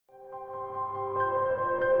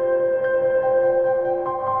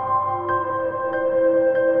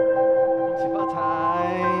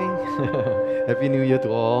Happy New Year to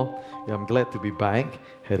all. Yeah, I'm glad to be back.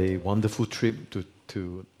 Had a wonderful trip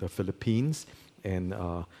to the Philippines. And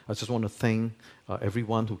I just want to thank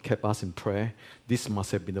everyone who kept us in prayer. This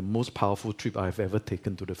must have been the most powerful trip I've ever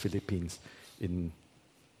taken to the Philippines in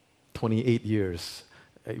 28 years.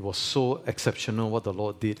 It was so exceptional what the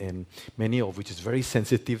Lord did, and many of which is very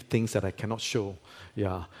sensitive things that I cannot show.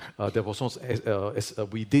 Yeah, there was also,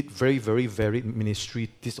 we did very, very varied ministry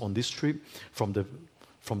on this trip, from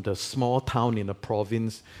the small town in the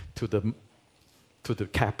province to the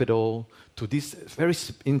capital, to this very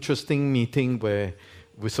interesting meeting where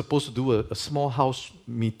we're supposed to do a small house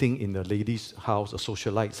meeting in a lady's house, a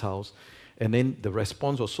socialite's house, and then the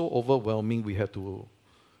response was so overwhelming we had to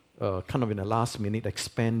kind of in the last minute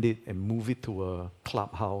expand it and move it to a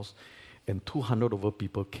clubhouse, and 200 over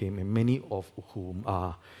people came, and many of whom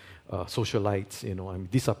are socialites. I mean,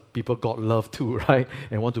 these are people God love too, right?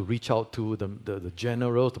 And want to reach out to the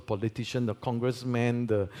generals, the politicians, the congressmen,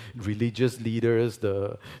 the religious leaders,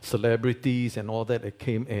 the celebrities, and all that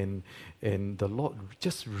came, and the Lord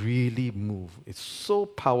just really moved. It's so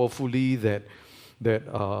powerfully that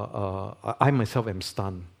I myself am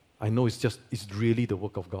stunned. I know it's really the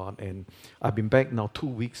work of God. And I've been back now 2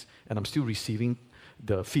 weeks, and I'm still receiving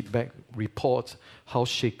the feedback reports, how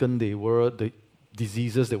shaken they were, the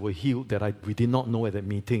diseases that were healed that we did not know at that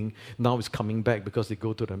meeting. Now it's coming back because they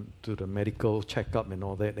go to the medical checkup and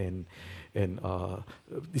all that, and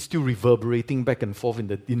it's still reverberating back and forth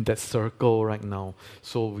in that circle right now.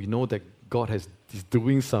 So we know that God is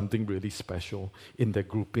doing something really special in that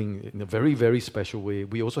grouping in a very, very special way.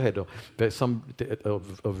 We also had a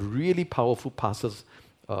really powerful pastors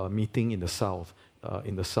meeting in the south,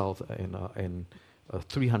 and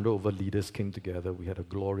 300 over leaders came together. We had a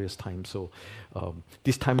glorious time. So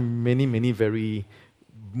this time, many, many very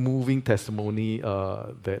moving testimony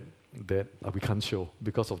that we can't show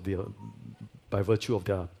because of by virtue of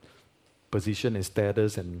their position and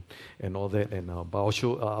status and all that, but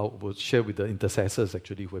I will share with the intercessors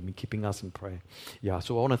actually who have been keeping us in prayer. Yeah,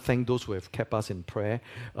 so I want to thank those who have kept us in prayer.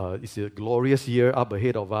 It's a glorious year up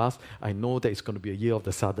ahead of us. I know that it's going to be a year of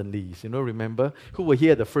the suddenlies. Remember who were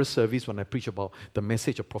here at the first service when I preached about the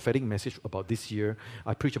message, a prophetic message about this year.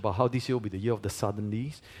 I preached about how this year will be the year of the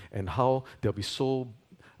suddenlies, and how there'll be so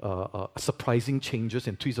surprising changes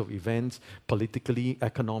and twists of events, politically,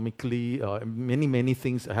 economically, many, many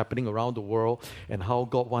things are happening around the world, and how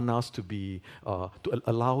God wants us to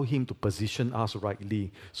allow Him to position us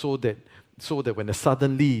rightly, so that when the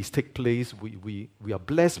suddenlies take place, we are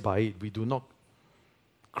blessed by it. We do not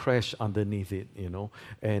crash underneath it,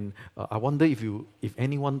 And I wonder if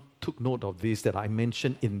anyone took note of this that I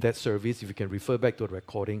mentioned in that service. If you can refer back to the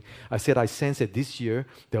recording, I said I sense that this year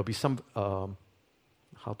there'll be some.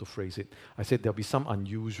 How to phrase it? I said there'll be some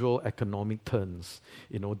unusual economic turns,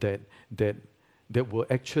 that will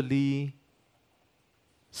actually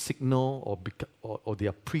signal or they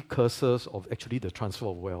are precursors of actually the transfer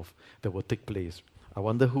of wealth that will take place. I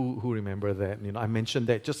wonder who remember that. I mentioned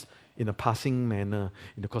that just in a passing manner,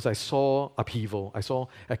 because I saw upheaval. I saw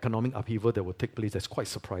economic upheaval that will take place. That's quite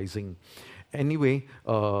surprising. Anyway,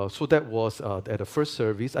 so that was at the first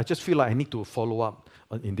service. I just feel like I need to follow up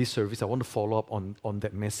in this service. I want to follow up on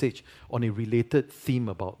that message, on a related theme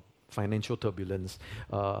about financial turbulence.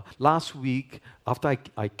 Last week, after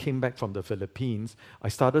I came back from the Philippines, I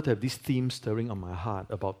started to have this theme stirring on my heart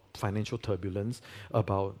about financial turbulence,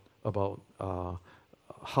 about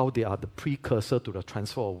how they are the precursor to the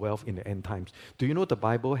transfer of wealth in the end times. Do you know the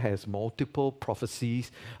Bible has multiple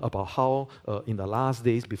prophecies about how in the last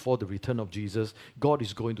days before the return of Jesus, God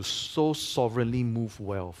is going to so sovereignly move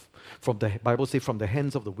wealth from the Bible says from the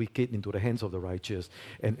hands of the wicked into the hands of the righteous,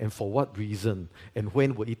 and for what reason, and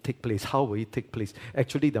when will it take place, how will it take place?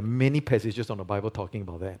 Actually, there are many passages on the Bible talking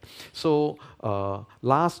about that. So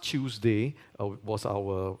last Tuesday was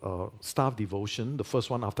our staff devotion, the first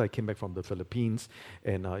one after I came back from the Philippines,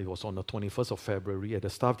 and it was on the 21st of February. At the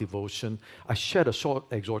staff devotion, I shared a short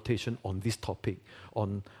exhortation on this topic,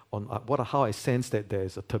 on how I sense that there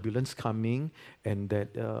is a turbulence coming, and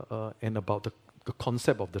about the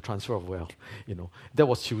concept of the transfer of wealth. That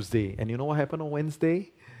was Tuesday, and you know what happened on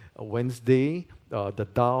Wednesday? Wednesday, the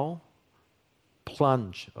Dow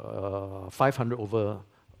plunged 500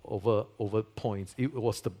 over points. It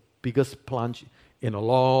was the biggest plunge in a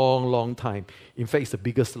long, long time. In fact, it's the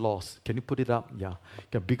biggest loss. Can you put it up? Yeah.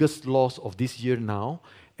 The biggest loss of this year now.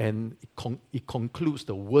 and it concludes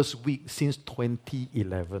the worst week since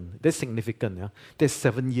 2011. That's significant. Yeah? That's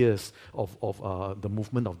 7 years of the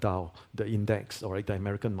movement of Dow, the index, all right, the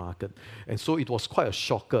American market. And so it was quite a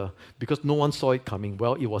shocker because no one saw it coming.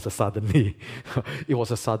 Well, it was a suddenly. It was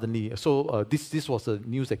a suddenly. So this was the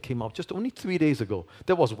news that came out just only 3 days ago.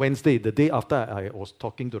 That was Wednesday, the day after I was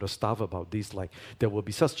talking to the staff about this. Like there will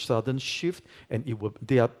be such sudden shift, and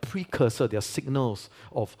they are precursor, they are signals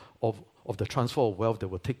of the transfer of wealth that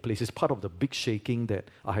will take place. It's part of the big shaking that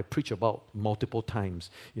I have preached about multiple times,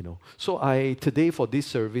 So today for this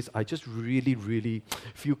service, I just really, really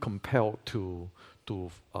feel compelled to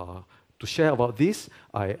share about this.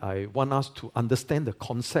 I want us to understand the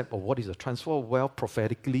concept of what is a transfer of wealth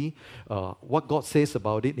prophetically, what God says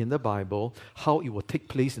about it in the Bible, how it will take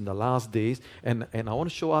place in the last days, and I want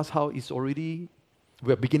to show us how it's already.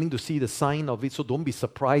 We're beginning to see the sign of it, so don't be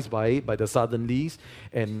surprised by it, by the suddenlies,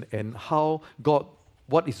 and how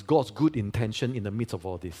what is God's good intention in the midst of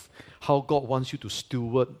all this. How God wants you to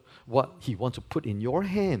steward what He wants to put in your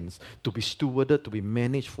hands to be stewarded, to be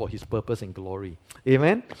managed for His purpose and glory.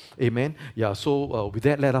 Amen? Amen? Yeah, so with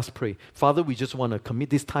that, let us pray. Father, we just want to commit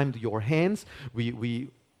this time to your hands. We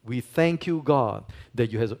thank you, God,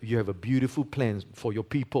 that you have a beautiful plan for your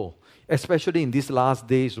people, especially in these last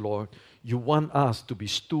days, Lord. You want us to be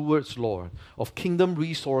stewards, Lord, of kingdom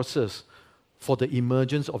resources for the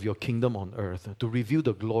emergence of your kingdom on earth, to reveal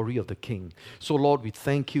the glory of the King. So, Lord, we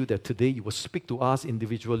thank you that today you will speak to us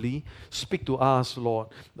individually, speak to us, Lord,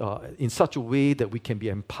 in such a way that we can be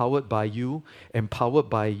empowered by you, empowered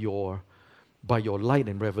by your light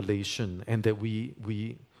and revelation, and that we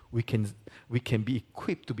can be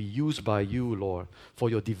equipped to be used by you, Lord,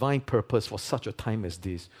 for your divine purpose for such a time as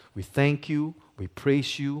this. We thank you, we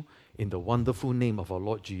praise you, in the wonderful name of our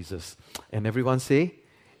Lord Jesus. And everyone say,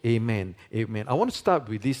 Amen. Amen. I want to start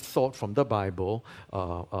with this thought from the Bible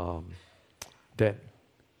that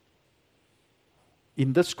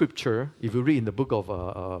in the scripture, if you read in the book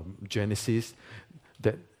of Genesis,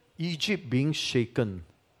 that Egypt being shaken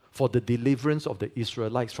for the deliverance of the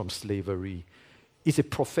Israelites from slavery is a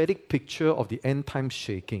prophetic picture of the end time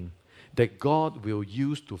shaking that God will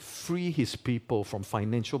use to free His people from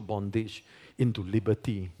financial bondage into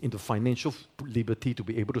liberty, into financial liberty to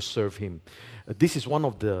be able to serve Him. This is one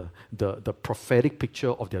of the prophetic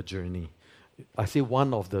picture of their journey. I say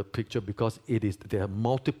one of the picture because there are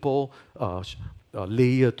multiple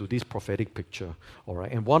layers to this prophetic picture. All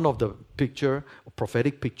right, and one of the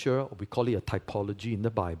prophetic picture, we call it a typology in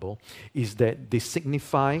the Bible, is that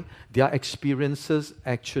their experiences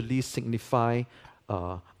actually signify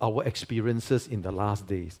our experiences in the last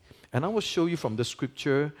days. And I will show you from the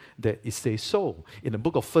scripture that it says so. In the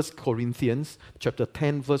book of 1 Corinthians, chapter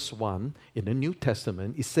 10, verse 1, in the New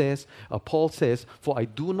Testament, it says, Paul says, "For I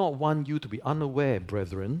do not want you to be unaware,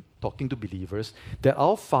 brethren," talking to believers, "that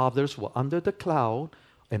our fathers were under the cloud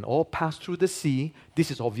and all passed through the sea." This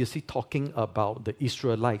is obviously talking about the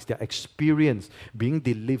Israelites, their experience being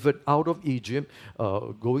delivered out of Egypt,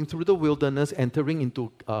 going through the wilderness, entering into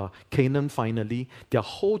Canaan finally. Their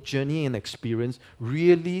whole journey and experience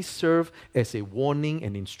really serve as a warning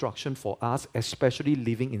and instruction for us, especially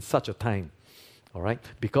living in such a time. All right?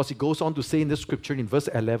 Because it goes on to say in the scripture in verse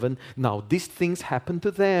 11, "Now these things happened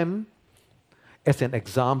to them as an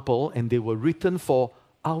example, and they were written for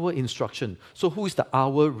our instruction." So who is the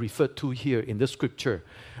 "our" referred to here in the scripture?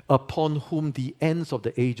 "Upon whom the ends of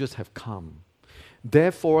the ages have come.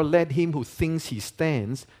 Therefore let him who thinks he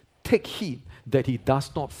stands take heed that he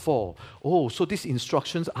does not fall." Oh, so these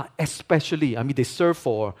instructions are especially, they serve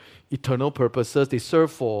for eternal purposes. They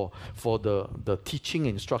serve for the teaching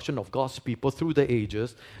and instruction of God's people through the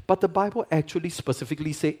ages. But the Bible actually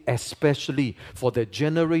specifically say especially for the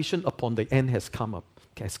generation upon the end has come.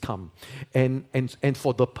 And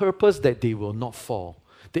for the purpose that they will not fall.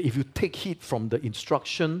 That if you take heed from the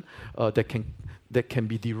instruction that can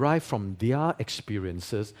be derived from their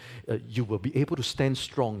experiences, you will be able to stand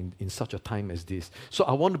strong in such a time as this. So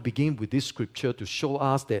I want to begin with this scripture to show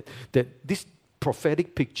us that this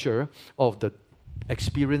prophetic picture of the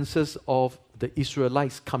experiences of the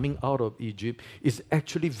Israelites coming out of Egypt is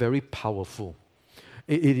actually very powerful.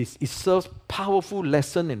 It serves powerful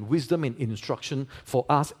lesson and wisdom and instruction for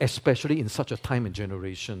us, especially in such a time and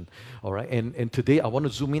generation. All right, and today I want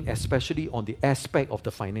to zoom in especially on the aspect of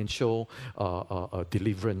the financial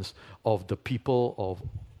deliverance of the people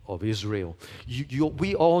of Israel.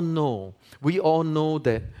 We all know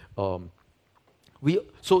that.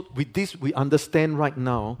 So with this, we understand right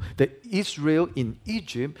now that Israel in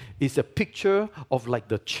Egypt is a picture of like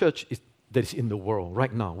the church that is in the world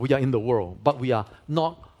right now. We are in the world, but we are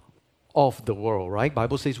not of the world, right?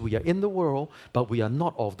 Bible says we are in the world, but we are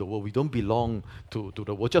not of the world. We don't belong to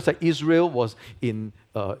the world. Just like Israel was in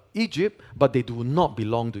Egypt, but they do not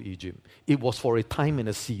belong to Egypt. It was for a time and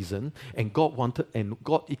a season, and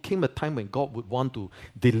it came a time when God would want to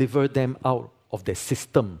deliver them out of their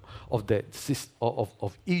system,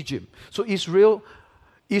 of Egypt. So Israel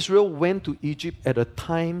went to Egypt at a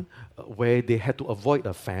time where they had to avoid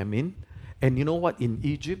a famine. And you know what? In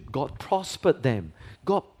Egypt, God prospered them.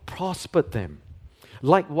 God prospered them.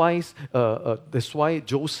 Likewise, that's why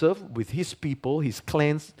Joseph, with his people, his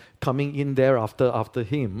clans coming in there after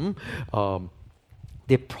him,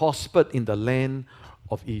 they prospered in the land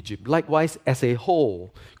of Egypt. Likewise, as a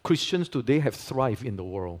whole, Christians today have thrived in the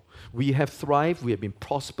world. We have thrived, we have been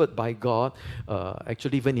prospered by God.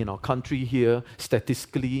 Actually, even in our country here,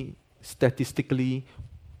 statistically,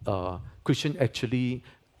 Christian actually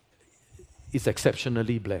is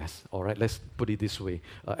exceptionally blessed. All right, let's put it this way.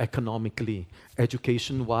 Economically,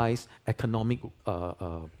 education-wise, economic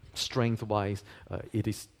strength-wise, it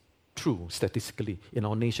is true statistically in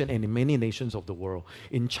our nation and in many nations of the world.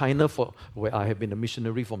 In China, where I have been a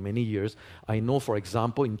missionary for many years, I know, for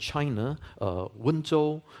example, in China,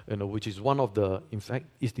 Wenzhou, which is one of the, in fact,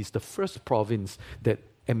 it is the first province that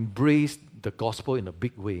embraced the gospel in a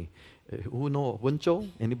big way. Who know Wenzhou?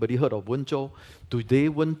 Anybody heard of Wenzhou? Today,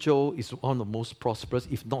 Wenzhou is one of the most prosperous,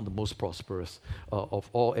 if not the most prosperous, of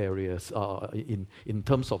all areas in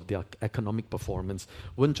terms of their economic performance.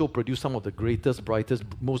 Wenzhou produced some of the greatest, brightest,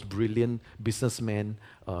 most brilliant businessmen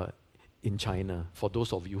in China, for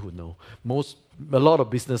those of you who know. A lot of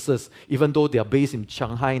businesses, even though they are based in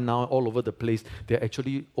Shanghai now, all over the place, they're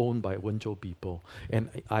actually owned by Wenzhou people. And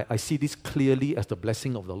I see this clearly as the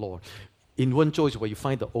blessing of the Lord. In Wenzhou is where you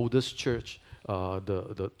find the oldest church,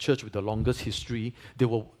 the church with the longest history. They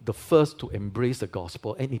were the first to embrace the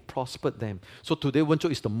gospel, and it prospered them. So today, Wenzhou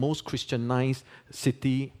is the most Christianized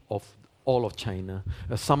city of all of China.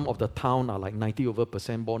 Some of the town are like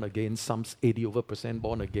 90% born again, some 80%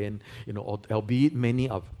 born again. Albeit many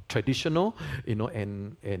are traditional.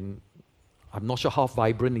 And I'm not sure how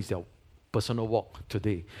vibrant is their personal walk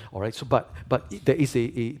today. All right. So, but there is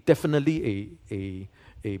definitely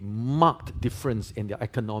a marked difference in their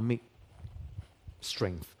economic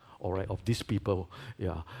strength, all right, of these people.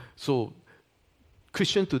 Yeah. So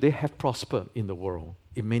Christians today have prospered in the world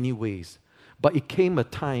in many ways. But it came a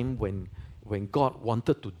time when God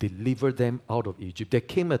wanted to deliver them out of Egypt. There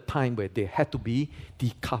came a time where they had to be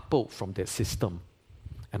decoupled from that system.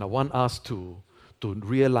 And I want us to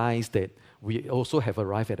realize that we also have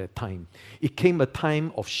arrived at that time. It came a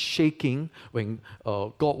time of shaking when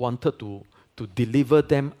God wanted to deliver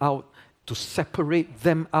them out, to separate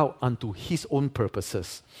them out unto His own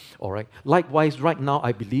purposes. All right. Likewise, right now,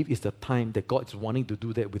 I believe is the time that God is wanting to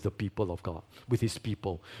do that with the people of God, with His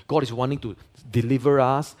people. God is wanting to deliver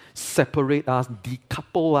us, separate us,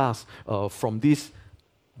 decouple us from this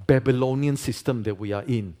Babylonian system that we are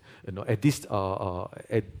in.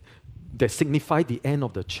 That signify the end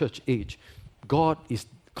of the church age. God is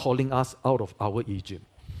calling us out of our Egypt,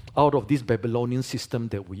 out of this Babylonian system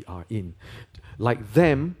that we are in. Like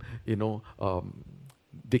them,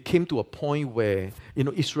 they came to a point where,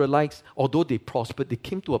 Israelites, although they prospered, they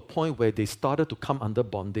came to a point where they started to come under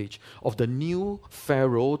bondage of the new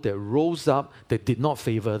Pharaoh that rose up that did not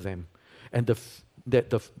favor them. And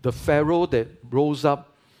the Pharaoh that rose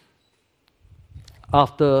up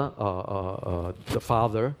after the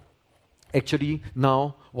father actually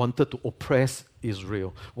now wanted to oppress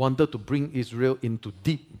Israel, wanted to bring Israel into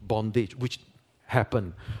deep bondage, which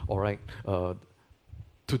happened. All right.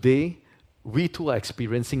 Today, we too are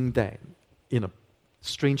experiencing that in a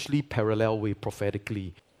strangely parallel way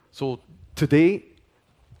prophetically. So today,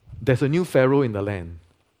 there's a new Pharaoh in the land.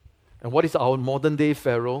 And what is our modern day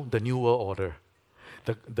Pharaoh? The New World Order.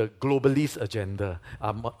 The globalist agenda.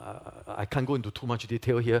 I can't go into too much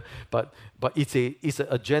detail here, but it's an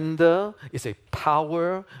agenda, it's a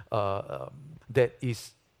power that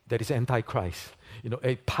is antichrist.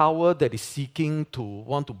 A power that is seeking to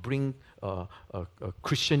want to bring a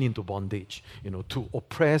Christian into bondage. To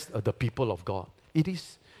oppress the people of God. It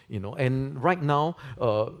is. And right now,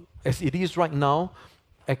 as it is right now,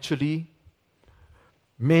 actually,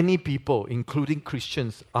 many people, including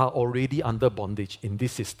Christians, are already under bondage in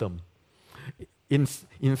this system.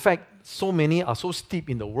 In fact, so many are so steep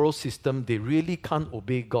in the world system, they really can't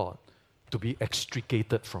obey God to be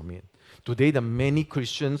extricated from it. Today, there are many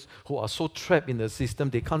Christians who are so trapped in the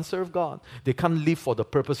system, they can't serve God. They can't live for the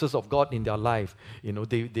purposes of God in their life.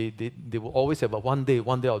 They will always have one day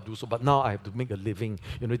I'll do so, but now I have to make a living.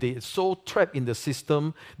 They are so trapped in the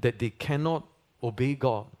system that they cannot obey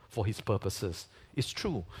God for his purposes. It's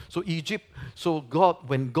true.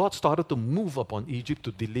 When God started to move upon Egypt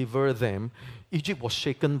to deliver them, Egypt was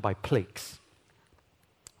shaken by plagues.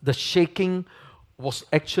 The shaking was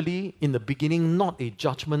actually, in the beginning, not a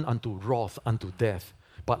judgment unto wrath, unto death,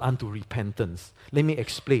 but unto repentance. Let me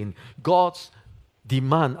explain. God's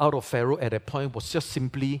demand out of Pharaoh at that point was just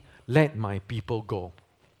simply, let my people go.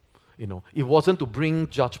 It wasn't to bring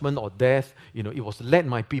judgment or death. It was let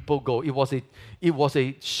my people go. It was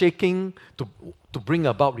a shaking to bring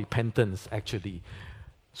about repentance, actually.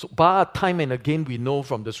 So, but time and again, we know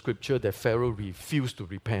from the scripture that Pharaoh refused to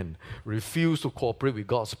repent, refused to cooperate with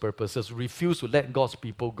God's purposes, refused to let God's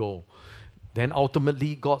people go. Then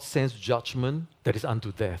ultimately, God sends judgment that is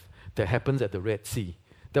unto death. That happens at the Red Sea.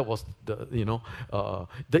 That was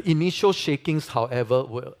the initial shakings, however,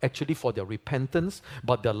 were actually for their repentance,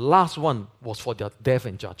 but the last one was for their death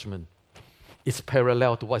and judgment. It's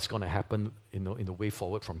parallel to what's going to happen, in the way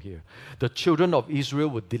forward from here. The children of Israel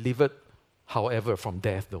were delivered, however, from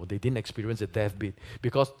death, though. They didn't experience a death bit,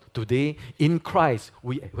 because today, in Christ,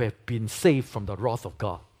 we have been saved from the wrath of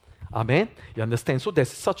God. Amen? You understand? So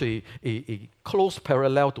there's such a close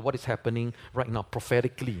parallel to what is happening right now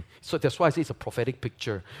prophetically. So that's why I say it's a prophetic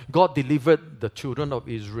picture. God delivered the children of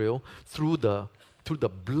Israel through the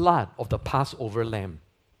blood of the Passover lamb.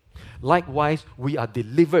 Likewise, we are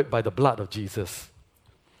delivered by the blood of Jesus.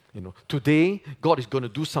 Today, God is going to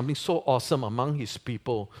do something so awesome among his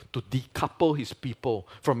people to decouple his people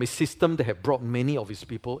from a system that have brought many of his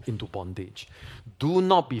people into bondage. Do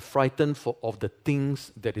not be frightened of the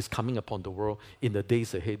things that is coming upon the world in the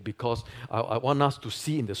days ahead, because I want us to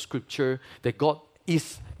see in the scripture that God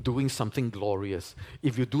is doing something glorious.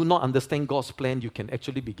 If you do not understand God's plan, you can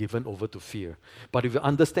actually be given over to fear. But if you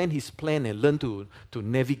understand his plan and learn to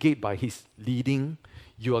navigate by his leading,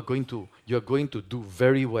 you are going to do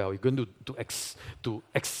very well. You're going to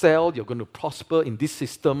excel. You're going to prosper in this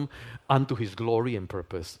system unto his glory and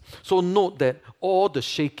purpose. So note that all the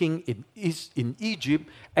shaking in Egypt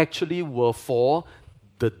actually were for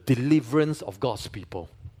the deliverance of God's people.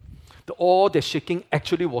 All the shaking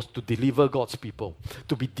actually was to deliver God's people,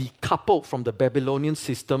 to be decoupled from the Babylonian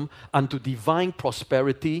system unto divine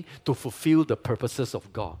prosperity to fulfill the purposes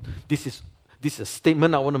of God. This is a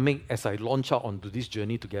statement I want to make as I launch out onto this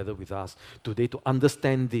journey together with us today to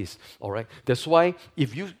understand this. All right. That's why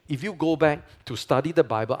if you go back to study the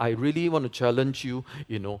Bible, I really want to challenge you,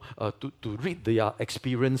 to read their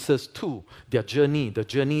experiences too, their journey, the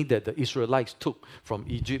journey that the Israelites took from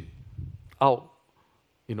Egypt out,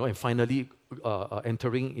 and finally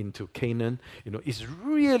entering into Canaan. Is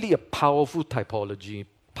really a powerful typology.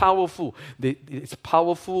 Powerful. It's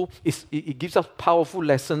powerful. It gives us powerful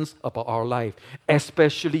lessons about our life,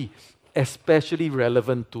 especially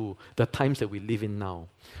relevant to the times that we live in now.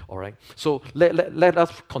 All right. So let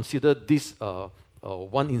us consider this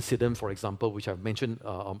one incident, for example, which I've mentioned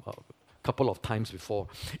a couple of times before.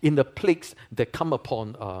 In the plagues that come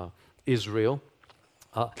upon Israel,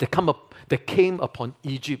 that came upon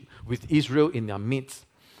Egypt with Israel in their midst.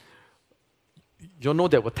 You know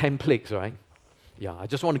there were 10 plagues, right? Yeah, I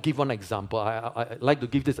just want to give one example. I like to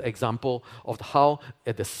give this example of how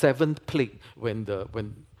at the 7th plague,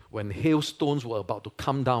 when hailstones were about to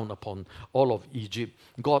come down upon all of Egypt,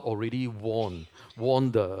 God already warned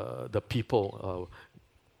the people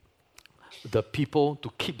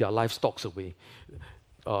to keep their livestock away.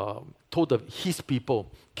 Told his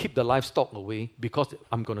people, keep the livestock away because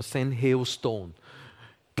I'm going to send hailstone.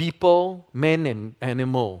 People, man and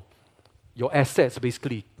animal, your assets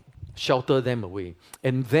basically, shelter them away.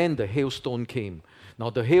 And then the hailstone came. Now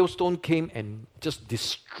the hailstone came and just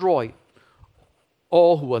destroyed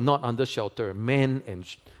all who were not under shelter, men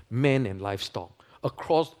and livestock,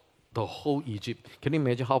 across the whole Egypt. Can you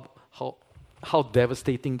imagine how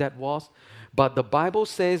devastating that was? But the Bible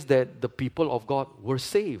says that the people of God were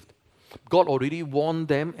saved. God already warned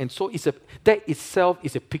them, and so that itself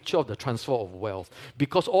is a picture of the transfer of wealth,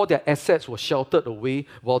 because all their assets were sheltered away,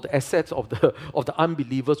 while the assets of the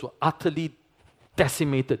unbelievers were utterly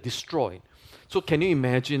decimated, destroyed. So can you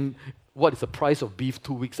imagine what is the price of beef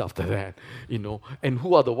 2 weeks after that? And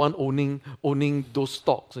who are the one owning those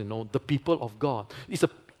stocks? The people of God.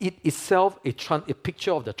 It itself a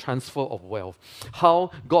picture of the transfer of wealth. How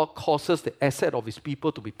God causes the asset of his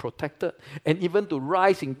people to be protected and even to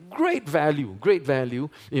rise in great value,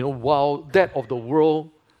 while that of the world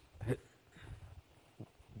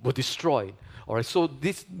were destroyed. All right, so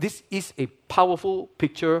this is a powerful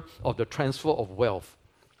picture of the transfer of wealth.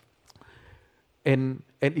 And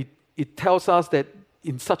it tells us that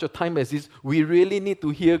in such a time as this, we really need to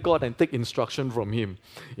hear God and take instruction from Him.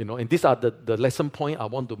 And these are the lesson point I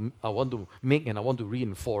want to make and I want to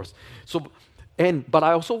reinforce. But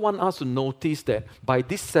I also want us to notice that by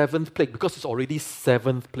this seventh plague, because it's already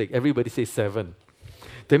seventh plague, everybody say seven.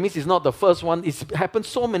 That means it's not the first one. It's happened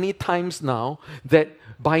so many times now that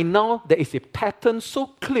by now there is a pattern so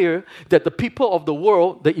clear that the people of the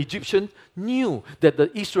world, the Egyptians, knew that the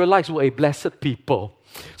Israelites were a blessed people.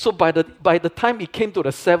 So by the time it came to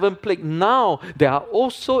the seventh plague, now there are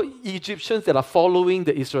also Egyptians that are following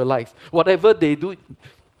the Israelites. Whatever they do,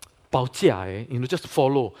 just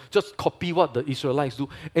follow, just copy what the Israelites do.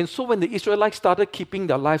 And so when the Israelites started keeping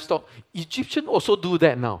their livestock, Egyptians also do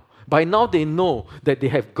that now. By now they know that they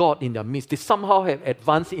have God in their midst. They somehow have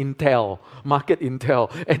advanced intel, market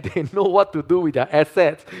intel, and they know what to do with their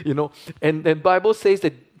assets, And the Bible says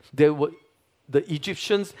that there were the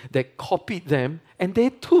Egyptians that copied them, and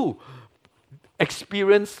they too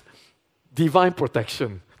experienced divine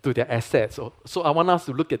protection to their assets. So I want us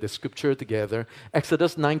to look at the scripture together.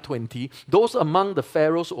 Exodus 9:20. Those among the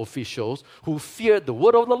Pharaoh's officials who feared the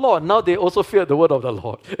word of the Lord, now they also fear the word of the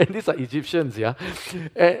Lord. And these are Egyptians, yeah?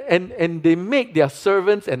 And they make their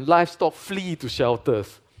servants and livestock flee to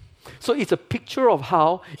shelters. So it's a picture of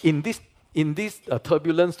how in this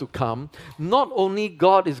turbulence to come, not only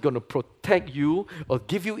God is going to protect you or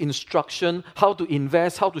give you instruction how to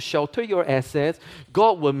invest, how to shelter your assets,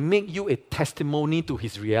 God will make you a testimony to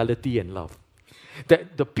His reality and love.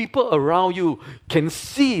 That the people around you can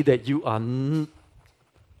see that you are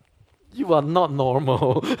not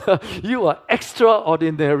normal. You are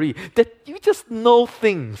extraordinary. That you just know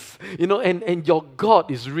things, and your God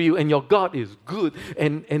is real and your God is good,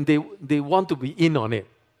 and they want to be in on it.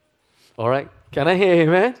 All right? Can I hear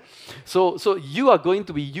amen? So you are going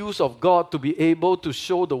to be used of God to be able to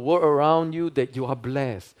show the world around you that you are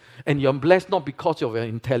blessed. And you're blessed not because of your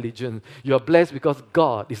intelligence. You are blessed because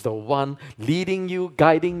God is the one leading you,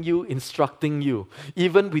 guiding you, instructing you,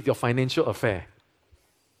 even with your financial affair.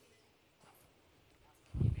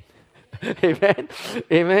 Amen?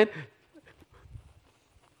 Amen?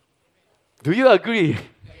 Do you agree?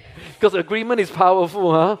 Because agreement is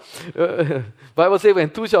powerful, huh? Bible says, when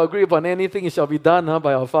two shall agree upon anything, it shall be done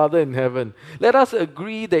by our Father in heaven. Let us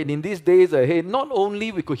agree that in these days ahead, not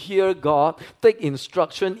only we could hear God, take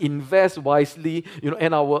instruction, invest wisely,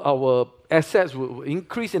 and our assets will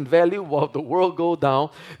increase in value while the world go down,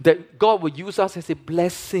 that God will use us as a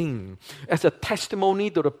blessing, as a testimony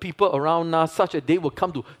to the people around us, such that they will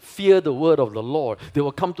come to fear the word of the Lord. They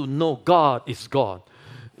will come to know God is God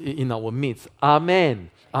in our midst. Amen.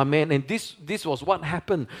 Amen. And this was what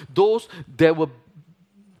happened. There were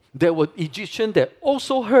Egyptians that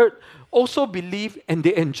also heard, also believed, and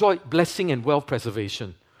they enjoyed blessing and wealth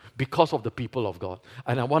preservation because of the people of God.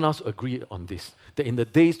 And I want us to agree on this, that in the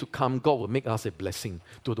days to come, God will make us a blessing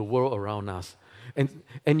to the world around us.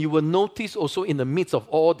 And you will notice also in the midst of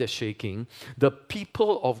all the shaking, the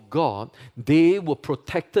people of God, they were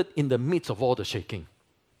protected in the midst of all the shaking,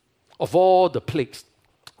 of all the plagues.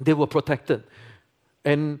 They were protected.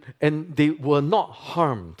 And they were not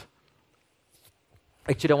harmed.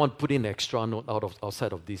 Actually, I want to put in an extra note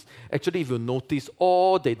outside of this. Actually, if you notice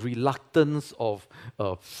all the reluctance of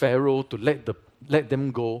Pharaoh to let them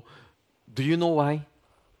go, do you know why?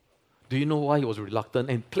 Do you know why he was reluctant?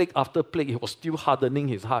 And plague after plague, he was still hardening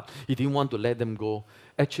his heart. He didn't want to let them go.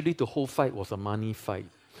 Actually, the whole fight was a money fight.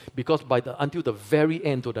 Because until the very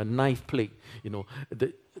end, to the ninth plague,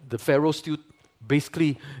 the Pharaoh still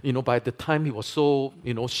basically, by the time he was so,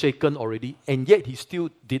 shaken already, and yet he still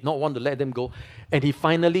did not want to let them go. And he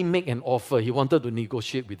finally made an offer. He wanted to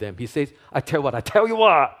negotiate with them. He says, I tell you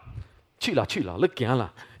what,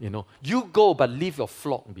 you go, but leave your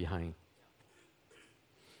flock behind.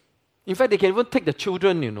 In fact, they can even take the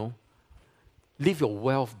children, leave your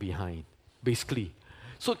wealth behind, basically.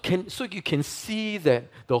 So you can see that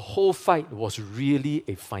the whole fight was really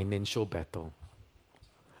a financial battle.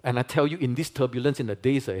 And I tell you, in this turbulence in the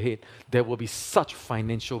days ahead, there will be such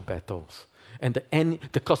financial battles. And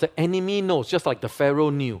because the enemy knows, just like the Pharaoh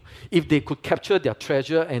knew, if they could capture their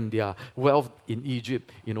treasure and their wealth in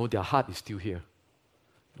Egypt, their heart is still here,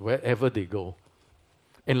 wherever they go.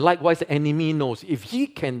 And likewise, the enemy knows, if he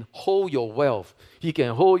can hold your wealth, he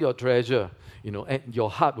can hold your treasure, and your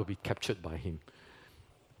heart will be captured by him.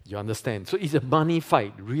 You understand? So it's a money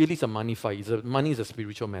fight. Really, it's a money fight. Money is a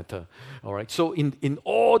spiritual matter. All right. So in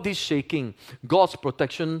all this shaking, God's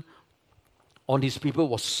protection on His people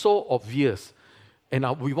was so obvious, and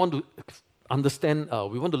we want to understand,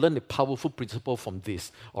 we want to learn a powerful principle from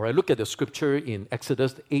this. All right, look at the scripture in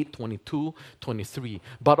Exodus 8:22-23.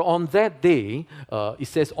 But on that day, it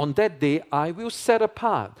says, on that day, I will set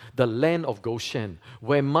apart the land of Goshen,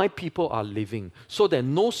 where my people are living, so that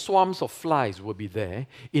no swarms of flies will be there,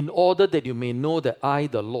 in order that you may know that I,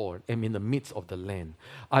 the Lord, am in the midst of the land.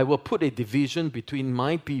 I will put a division between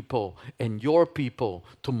my people and your people.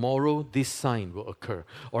 Tomorrow, this sign will occur.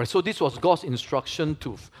 All right, so this was God's instruction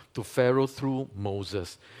to Pharaoh through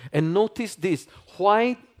Moses. And notice this,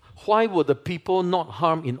 why were the people not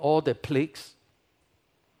harmed in all their plagues?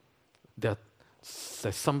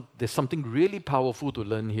 There's something really powerful to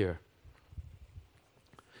learn here.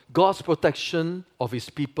 God's protection of his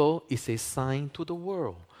people is a sign to the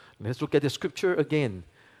world. Let's look at the scripture again.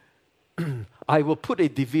 I will put a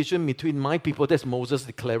division between my people. That's Moses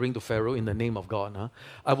declaring to Pharaoh in the name of God.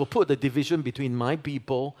 I will put the division between my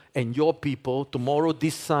people and your people. Tomorrow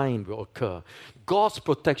this sign will occur. God's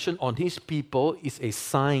protection on his people is a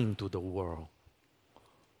sign to the world.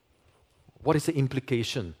 What is the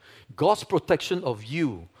implication? God's protection of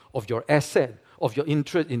you, of your asset, of your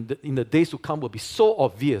interest in the days to come will be so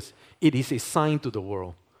obvious. It is a sign to the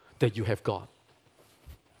world that you have God.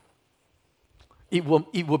 It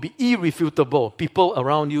will be irrefutable. People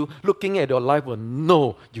around you looking at your life will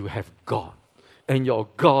know you have God. And your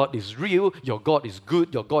God is real, your God is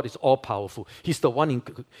good, your God is all-powerful. He's the one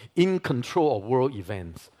in control of world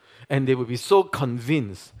events. And they will be so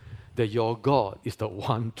convinced that your God is the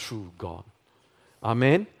one true God.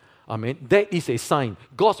 Amen? Amen. That is a sign.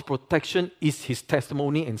 God's protection is his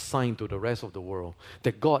testimony and sign to the rest of the world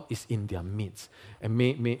that God is in their midst.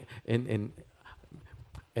 And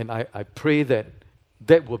I pray that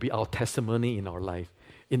will be our testimony in our life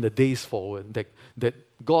in the days forward, that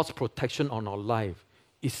God's protection on our life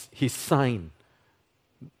is his sign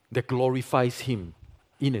that glorifies him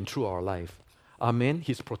in and through our life. Amen.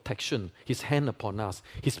 His protection, his hand upon us,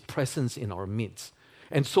 his presence in our midst.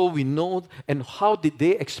 And so we know, and how did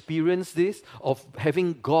they experience this, of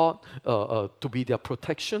having God to be their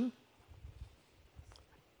protection?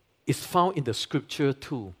 It's found in the scripture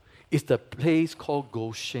too. It's the place called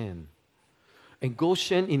Goshen. And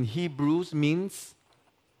Goshen in Hebrews means,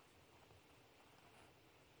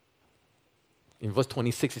 in verse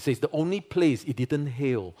 26 it says, the only place it didn't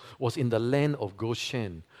hail was in the land of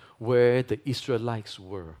Goshen, where the Israelites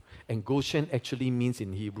were. And Goshen actually means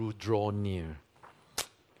in Hebrew, draw near.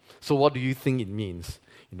 So what do you think it means?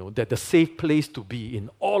 That the safe place to be in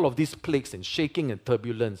all of these plagues and shaking and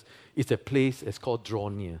turbulence is a place that's called draw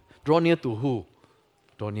near. Draw near to who?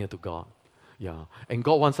 Draw near to God. Yeah. And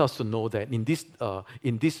God wants us to know that in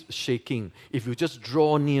this shaking, if you just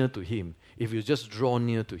draw near to him,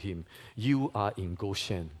 you are in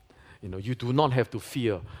Goshen. You do not have to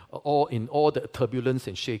fear. In all the turbulence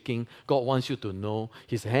and shaking, God wants you to know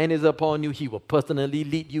his hand is upon you. He will personally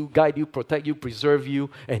lead you, guide you, protect you, preserve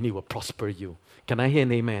you, and he will prosper you. Can I hear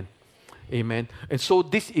an amen? Amen. And so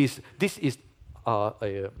this is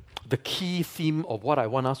the key theme of what I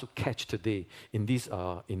want us to catch today in this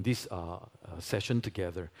session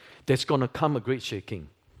together. There's going to come a great shaking.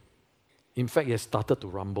 In fact, it has started to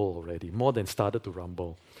rumble already, more than started to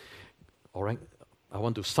rumble. All right? I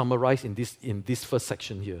want to summarize in this first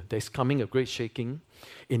section here. There's coming a great shaking.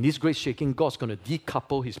 In this great shaking, God's going to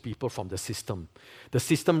decouple his people from the system. The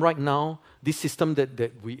system right now, this system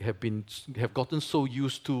that we have gotten so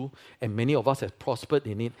used to, and many of us have prospered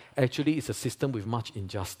in it, actually is a system with much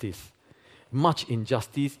injustice. Much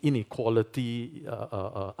injustice, inequality,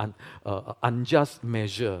 unjust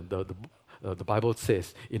measure, the Bible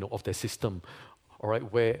says, of the system. All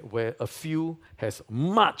right, where a few has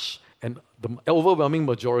much and the overwhelming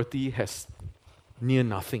majority has near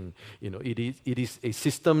nothing. It is a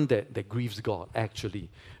system that grieves God, actually.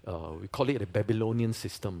 We call it a Babylonian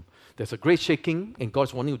system. There's a great shaking, and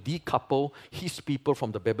God's wanting to decouple his people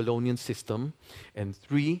from the Babylonian system. And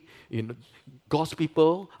 3, God's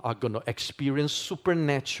people are going to experience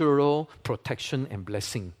supernatural protection and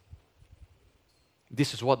blessing.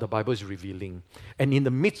 This is what the Bible is revealing. And in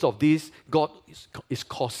the midst of this, God is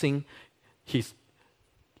causing his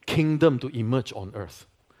kingdom to emerge on earth.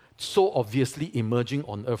 So obviously emerging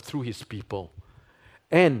on earth through his people.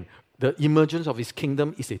 And the emergence of his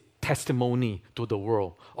kingdom is a testimony to the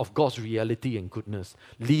world of God's reality and goodness,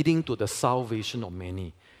 leading to the salvation of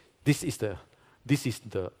many. This is the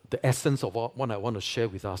essence of what I want to share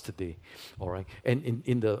with us today. All right.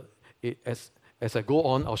 And as I go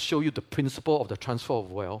on, I'll show you the principle of the transfer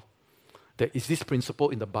of wealth. There is this principle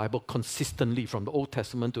in the Bible consistently from the Old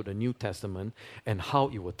Testament to the New Testament, and how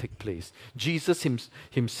it will take place. Jesus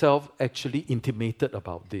himself actually intimated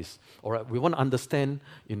about this. All right, we want to understand,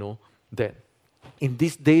 that in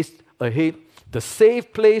these days ahead, the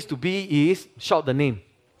safe place to be is, shout the name,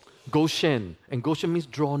 Goshen. And Goshen means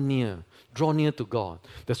draw near to God.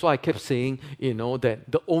 That's why I kept saying, that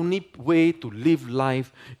the only way to live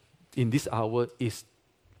life in this hour is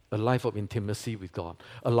a life of intimacy with God,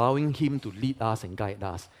 allowing Him to lead us and guide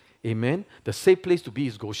us. Amen? The safe place to be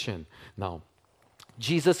is Goshen. Now,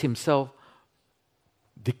 Jesus Himself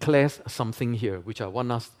declares something here, which I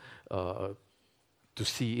want us to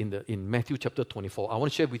see in Matthew chapter 24. I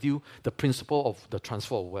want to share with you the principle of the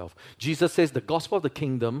transfer of wealth. Jesus says, the gospel of the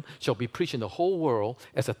kingdom shall be preached in the whole world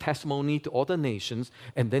as a testimony to all the nations,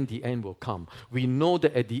 and then the end will come. We know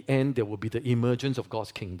that at the end there will be the emergence of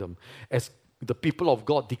God's kingdom. As the people of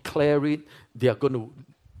God declare it, they are going to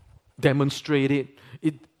demonstrate it.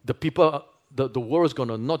 The world is going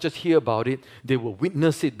to not just hear about it, they will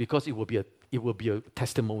witness it, because it will be a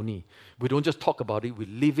testimony. We don't just talk about it, we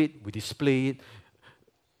live it, we display it.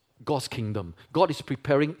 God's kingdom. God is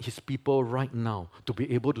preparing His people right now to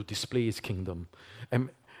be able to display His kingdom.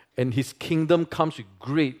 And His kingdom comes with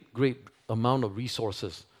great amount of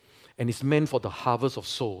resources. And it's meant for the harvest of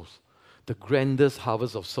souls, the grandest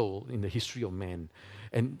harvest of soul in the history of man.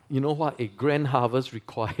 And you know what? A grand harvest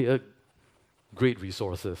requires great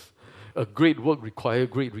resources. A great work requires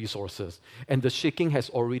great resources. And the shaking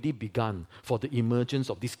has already begun for the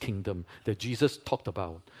emergence of this kingdom that Jesus talked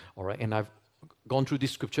about. All right, and I've gone through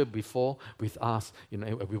this scripture before with us.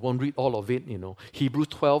 We won't read all of it. Hebrews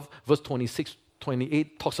 12, verse 26,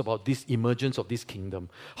 28 talks about this emergence of this kingdom.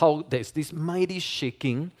 How there's this mighty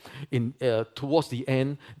shaking towards the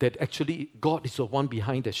end, that actually God is the one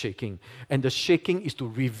behind the shaking. And the shaking is to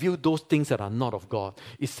reveal those things that are not of God.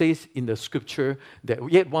 It says in the scripture that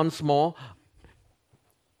yet once more,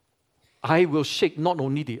 I will shake not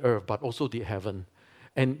only the earth, but also the heaven.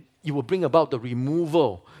 And it will bring about the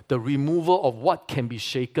removal of what can be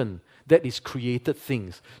shaken, that is created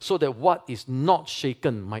things, so that what is not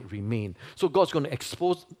shaken might remain. So God's going to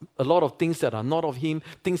expose a lot of things that are not of Him,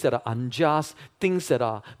 things that are unjust, things that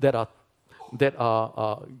are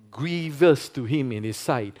grievous to Him in His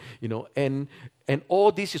sight. And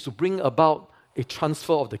all this is to bring about a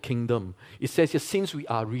transfer of the kingdom. It says here, since we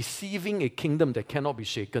are receiving a kingdom that cannot be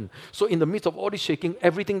shaken. So in the midst of all this shaking,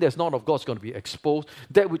 everything that's not of God is going to be exposed.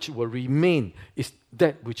 That which will remain is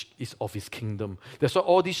that which is of His kingdom. That's why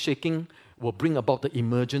all this shaking will bring about the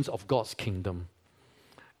emergence of God's kingdom.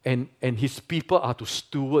 And His people are to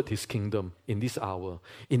steward His kingdom in this hour.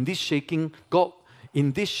 In this shaking, now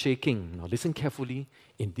listen carefully,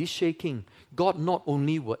 in this shaking, God not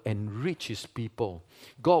only will enrich His people,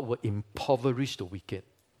 God will impoverish the wicked.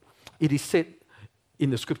 It is said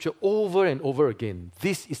in the scripture over and over again,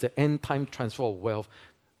 this is the end time transfer of wealth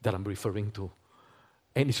that I'm referring to.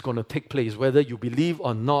 And it's going to take place, whether you believe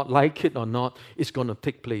or not, like it or not, it's going to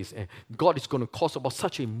take place. And God is going to cause about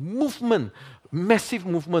such a movement, massive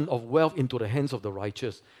movement of wealth into the hands of the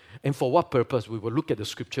righteous. And for what purpose? We will look at the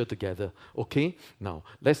scripture together. Okay? Now,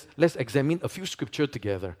 let's examine a few scripture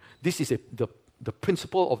together. This is the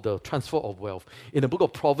principle of the transfer of wealth. In the book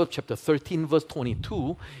of Proverbs chapter 13, verse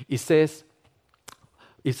 22, it says,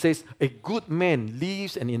 a good man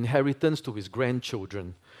leaves an inheritance to his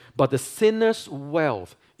grandchildren, but the sinner's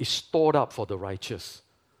wealth is stored up for the righteous.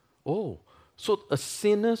 Oh, so a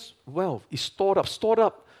sinner's wealth is stored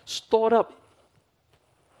up.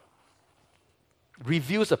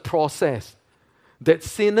 Reveals a process that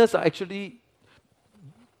sinners are actually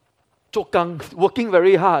working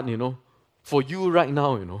very hard, for you right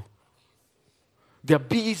now, They're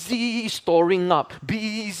busy storing up,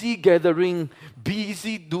 busy gathering,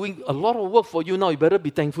 busy doing a lot of work for you now. You better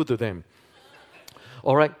be thankful to them.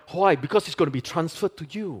 All right? Why? Because it's going to be transferred to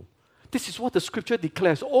you. This is what the scripture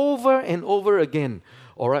declares over and over again.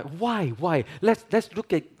 All right? Why? Let's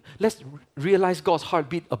realize God's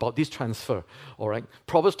heartbeat about this transfer. All right?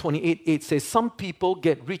 Proverbs 28:8 says, some people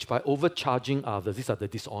get rich by overcharging others. These are the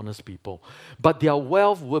dishonest people. But their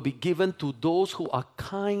wealth will be given to those who are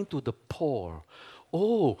kind to the poor.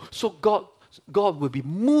 Oh, so God will be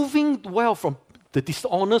moving wealth from the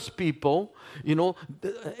dishonest people,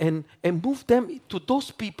 and move them to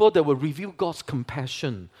those people that will reveal God's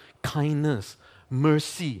compassion, kindness,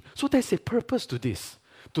 mercy. So there's a purpose to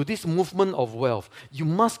this movement of wealth. You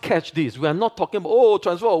must catch this. We are not talking about,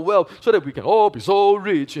 transfer of wealth so that we can all be so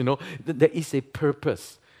rich, There is a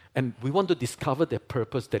purpose. And we want to discover the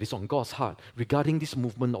purpose that is on God's heart regarding this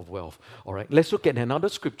movement of wealth. All right, let's look at another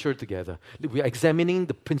scripture together. We are examining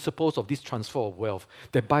the principles of this transfer of wealth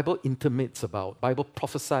that Bible intimates about, Bible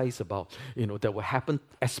prophesies about, that will happen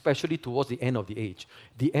especially towards the end of the age,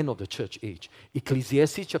 the end of the church age.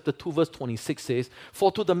 Ecclesiastes chapter 2 verse 26 says,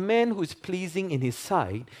 "For to the man who is pleasing in his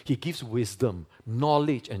sight, he gives wisdom,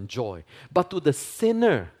 knowledge, and joy. But to the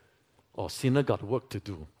sinner got work to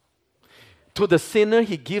do. To the sinner,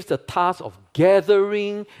 he gives the task of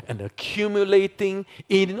gathering and accumulating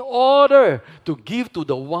in order to give to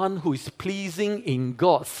the one who is pleasing in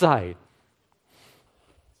God's sight."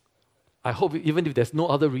 I hope even if there's no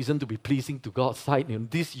other reason to be pleasing to God's sight,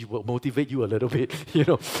 this will motivate you a little bit.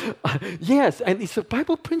 Yes, and it's a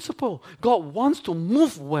Bible principle. God wants to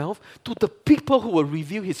move wealth to the people who will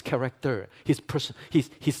reveal His character, His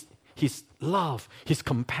love, His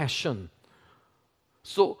compassion.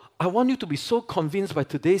 So I want you to be so convinced by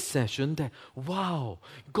today's session that, wow,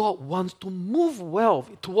 God wants to move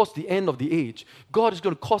wealth towards the end of the age. God is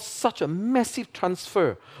going to cause such a massive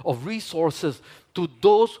transfer of resources to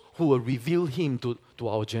those who will reveal Him to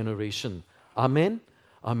our generation. Amen?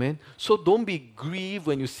 Amen. So don't be grieved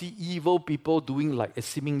when you see evil people doing like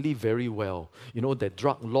seemingly very well. That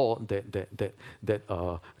drug lord, that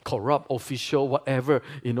corrupt official, whatever,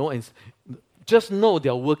 and just know they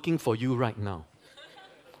are working for you right now.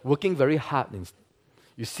 Working very hard.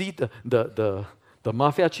 You see the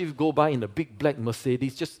mafia chief go by in a big black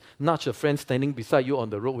Mercedes, just nudge a friend standing beside you on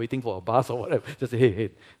the road waiting for a bus or whatever. Just say, hey,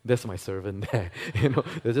 that's my servant there.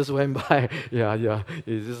 They just went by. Yeah.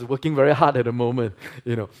 He's just working very hard at the moment.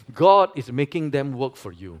 God is making them work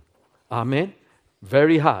for you. Amen?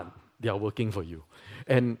 Very hard. They are working for you.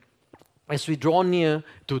 And as we draw near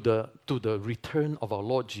to the return of our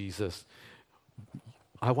Lord Jesus,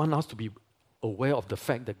 I want us to be aware of the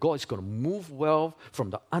fact that God is going to move wealth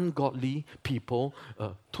from the ungodly people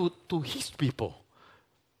to His people,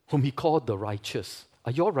 whom He called the righteous.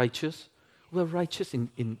 Are you all righteous? We're righteous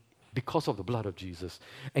in because of the blood of Jesus.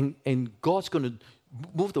 And God's going to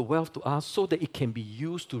move the wealth to us so that it can be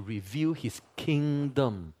used to reveal His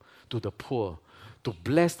kingdom to the poor, to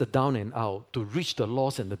bless the down and out, to reach the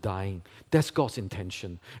lost and the dying. That's God's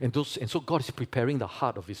intention. And so God is preparing the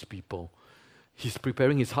heart of His people. He's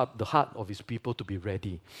preparing the heart of His people to be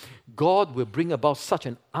ready. God will bring about such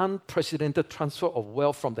an unprecedented transfer of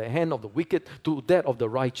wealth from the hand of the wicked to that of the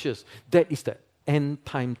righteous. That is the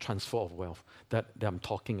end-time transfer of wealth that I'm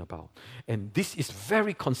talking about. And this is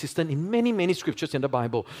very consistent in many, many scriptures in the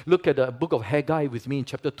Bible. Look at the book of Haggai with me in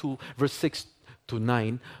chapter 2, verse 6 to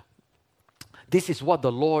 9. This is what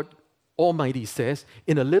the Lord Almighty says,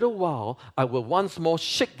 "In a little while, I will once more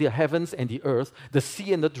shake the heavens and the earth, the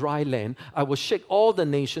sea and the dry land. I will shake all the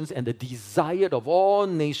nations, and the desired of all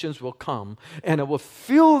nations will come, and I will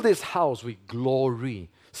fill this house with glory,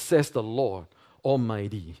 says the Lord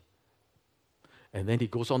Almighty." And then he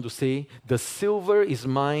goes on to say, "The silver is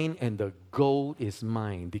mine and the gold is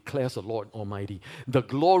mine, declares the Lord Almighty. The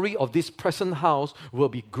glory of this present house will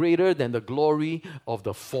be greater than the glory of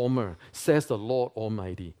the former, says the Lord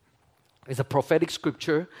Almighty." It's a prophetic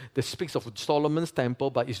scripture that speaks of Solomon's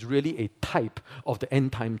temple, but it's really a type of the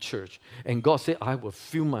end-time church. And God said, "I will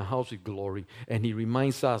fill my house with glory." And He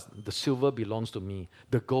reminds us, the silver belongs to me,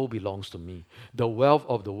 the gold belongs to me, the wealth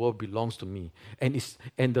of the world belongs to me.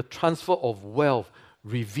 And the transfer of wealth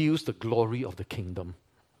reveals the glory of the kingdom.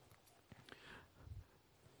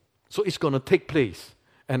 So it's going to take place.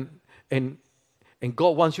 And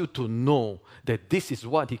God wants you to know that this is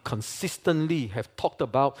what He consistently have talked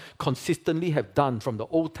about, consistently have done from the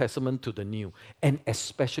Old Testament to the New, and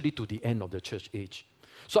especially to the end of the church age.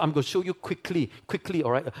 So I'm going to show you quickly,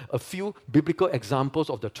 all right, a few biblical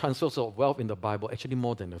examples of the transfers of wealth in the Bible, actually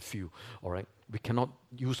more than a few, all right. We cannot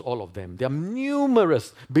use all of them. There are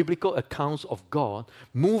numerous biblical accounts of God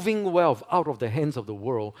moving wealth out of the hands of the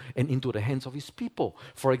world and into the hands of His people.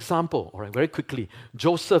 For example, all right, very quickly,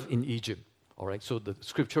 Joseph in Egypt. All right, so the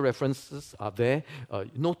scripture references are there.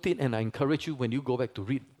 Note it, and I encourage you when you go back to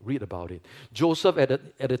read about it. Joseph,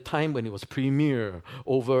 at a time when he was premier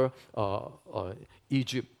over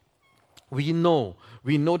Egypt, we know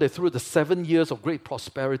that through the 7 years of great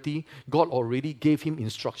prosperity, God already gave him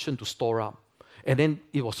instruction to store up. And then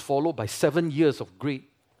it was followed by 7 years of great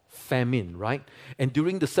famine, right? And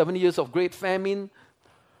during the 7 years of great famine,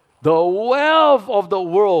 the wealth of the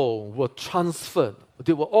world were transferred.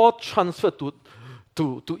 They were all transferred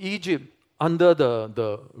to Egypt under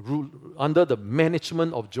the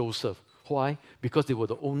management of Joseph. Why? Because they were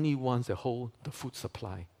the only ones that hold the food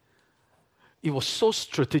supply. it was so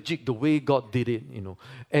strategic the way God did it,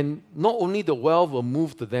 And not only the wealth will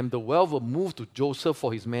move to them, the wealth will move to Joseph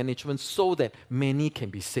for his management so that many can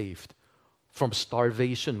be saved from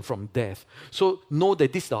starvation, from death. So know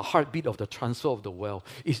that this is the heartbeat of the transfer of the wealth.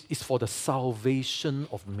 It's for the salvation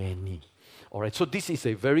of many. All right, so this is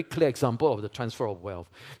a very clear example of the transfer of wealth.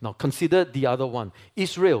 Now consider the other one.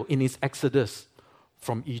 Israel in its exodus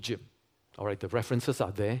from Egypt. All right, the references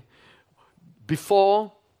are there.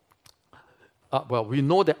 Before, we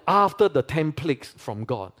know that after the 10 plagues from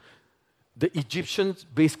God, the Egyptians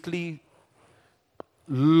basically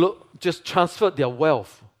just transferred their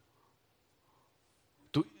wealth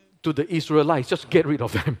to the Israelites. Just get rid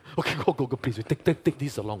of them. Okay, go, please. Take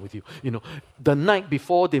this along with you. The night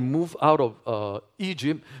before they moved out of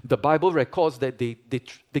Egypt, the Bible records that they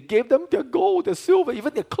gave them their gold, their silver,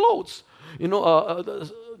 even their clothes. And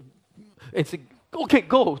say, okay,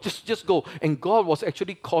 go, just go. And God was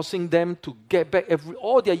actually causing them to get back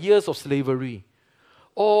all their years of slavery,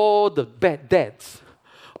 all the bad debts,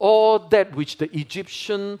 all that which the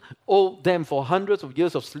Egyptian owed them for hundreds of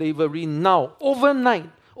years of slavery. Now,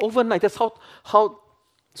 overnight, that's how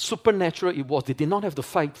supernatural it was. They did not have to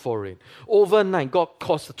fight for it. Overnight, God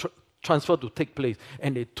caused the transfer to take place,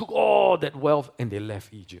 and they took all that wealth and they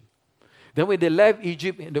left Egypt. Then when they left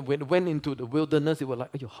Egypt and when they went into the wilderness, they were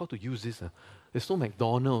like, how to use this? There's no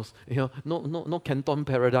McDonald's, no Canton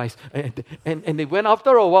Paradise. And they went,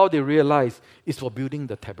 after a while, they realized it's for building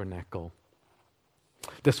the tabernacle.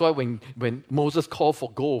 That's why when Moses called for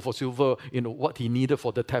gold, for silver, what he needed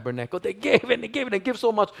for the tabernacle, they gave and they gave and they gave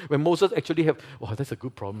so much. When Moses actually that's a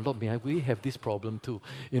good problem. Lord, we have this problem too.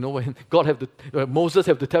 When Moses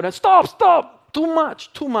have the tabernacle, stop, too much.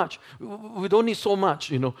 We don't need so much,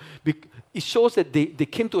 It shows that they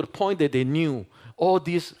came to the point that they knew all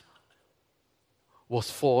this was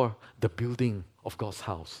for the building of God's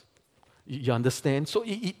house. You understand? So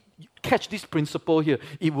catch this principle here.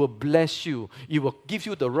 It will bless you. It will give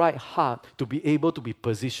you the right heart to be able to be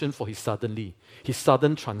positioned for His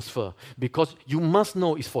sudden transfer. Because you must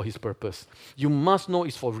know it's for His purpose. You must know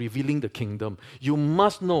it's for revealing the kingdom. You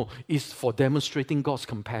must know it's for demonstrating God's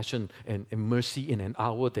compassion and mercy in an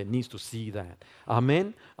hour that needs to see that.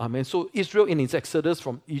 Amen? Amen. So Israel in its exodus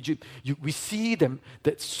from Egypt, we see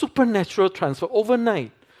that supernatural transfer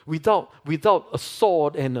overnight. Without a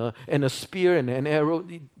sword and a spear and an arrow,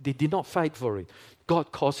 they did not fight for it.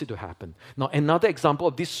 God caused it to happen. Now, another example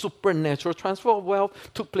of this supernatural transfer of wealth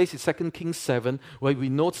took place in 2 Kings 7, where we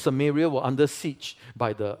know Samaria were under siege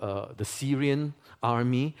by the Syrian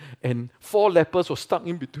army, and 4 lepers were stuck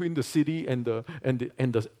in between the city and the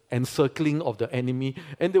encircling of the enemy,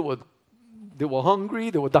 and they were hungry,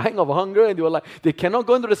 they were dying of hunger, and they cannot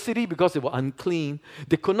go into the city because they were unclean.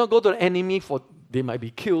 They could not go to the enemy for they might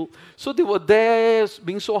be killed. So they were there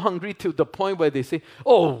being so hungry to the point where they say,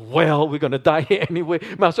 we're going to die here anyway.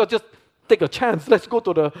 Might as well just take a chance. Let's go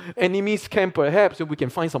to the enemy's camp perhaps and we can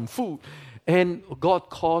find some food. And God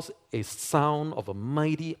caused a sound of a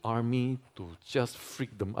mighty army to just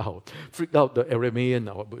freak them out. Freaked out the Aramean,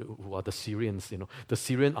 who are the Syrians, the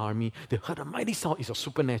Syrian army. They heard a mighty sound. It's a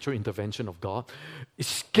supernatural intervention of God. It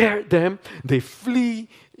scared them. They flee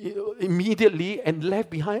immediately and left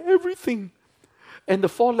behind everything. And the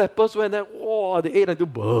 4 lepers went there, they ate until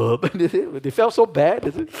burp. They felt so bad.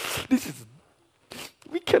 They said,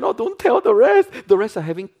 we don't tell the rest. The rest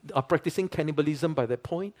are practicing cannibalism by that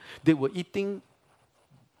point. They were eating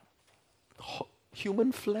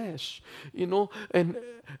human flesh, and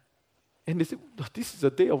they said, this is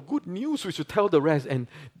a day of good news. We should tell the rest.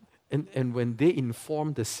 And when they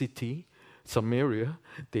informed the city, Samaria,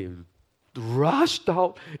 they rushed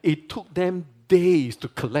out. It took them days to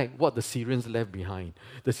collect what the Syrians left behind.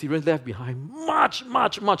 The Syrians left behind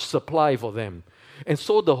much supply for them. And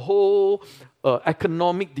so the whole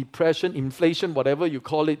economic depression, inflation, whatever you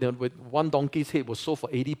call it, with 1 donkey's head was sold for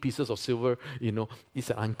 80 pieces of silver. It's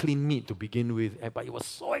an unclean meat to begin with. But it was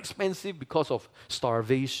so expensive because of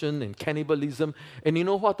starvation and cannibalism. And you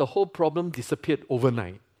know what? The whole problem disappeared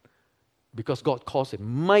overnight. Because God caused a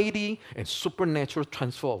mighty and supernatural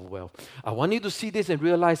transfer of wealth. I want you to see this and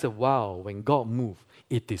realize that, when God moves,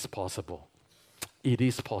 it is possible. It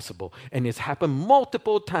is possible. And it's happened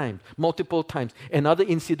multiple times. Another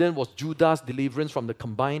incident was Judah's deliverance from the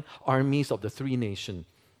combined armies of the 3 nations.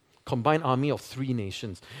 Combined army of 3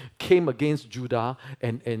 nations came against Judah,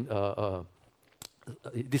 and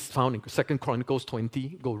this is found in 2 Chronicles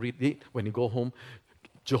 20. Go read it when you go home.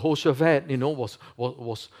 Jehoshaphat,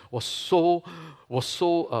 was so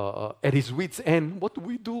at his wit's end. What do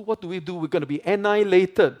we do? We're going to be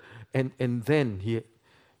annihilated. And then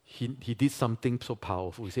he did something so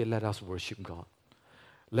powerful. He said, let us worship God.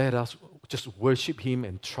 Let us just worship Him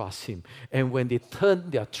and trust Him. And when they turn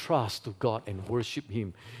their trust to God and worship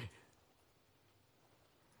Him,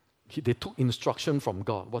 they took instruction from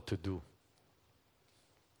God what to do.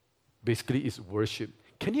 Basically, it's worship.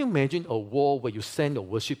 Can you imagine a war where you send a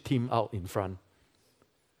worship team out in front?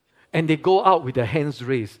 And they go out with their hands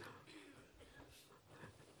raised.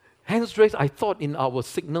 Hands raised, I thought in our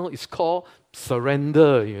signal is called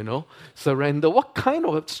surrender, Surrender. What kind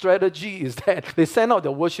of strategy is that? They send out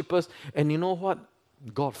their worshippers, and you know what?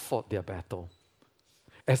 God fought their battle.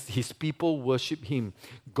 As His people worship Him,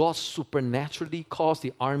 God supernaturally caused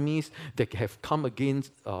the armies that have come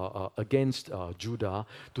against Judah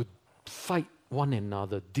to fight one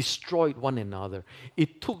another, destroyed one another.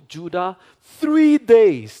 It took Judah 3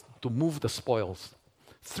 days to move the spoils,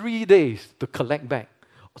 3 days to collect back.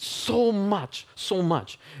 So much.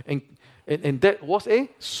 And that was a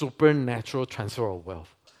supernatural transfer of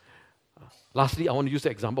wealth. Lastly, I want to use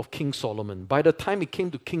the example of King Solomon. By the time it came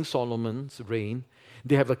to King Solomon's reign,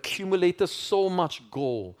 they have accumulated so much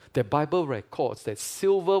gold that Bible records that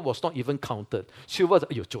silver was not even counted. Silver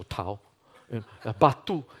is,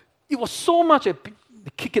 batu. It was so much that they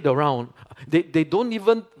kick it around. They don't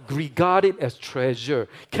even regard it as treasure.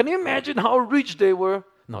 Can you imagine how rich they were?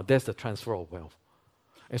 Now, that's the transfer of wealth.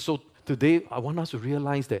 And so today, I want us to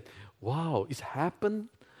realize that, wow, it's happened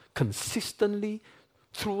consistently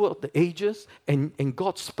throughout the ages, and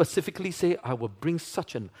God specifically say, I will bring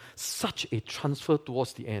such a transfer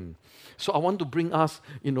towards the end. So I want to bring us,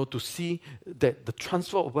 to see that the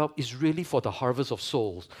transfer of wealth is really for the harvest of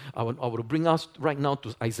souls. I want to bring us right now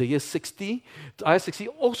to Isaiah 60. Isaiah 60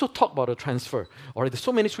 also talk about a transfer. All right, there's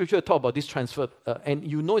so many scriptures that talk about this transfer, and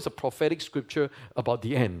it's a prophetic scripture about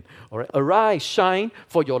the end. All right, arise, shine,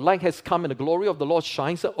 for your light has come, and the glory of the Lord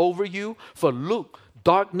shines over you. For look,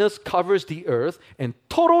 darkness covers the earth, and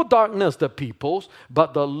total darkness the peoples,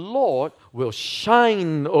 but the Lord will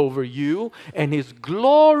shine over you, and His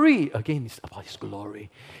glory, again, it's about His glory.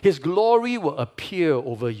 His glory will appear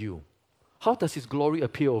over you. How does His glory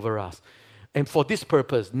appear over us? And for this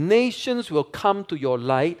purpose, nations will come to your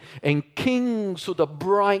light, and kings to the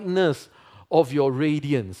brightness of your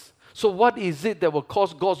radiance. So what is it that will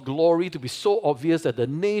cause God's glory to be so obvious that the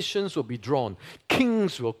nations will be drawn?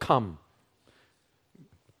 Kings will come.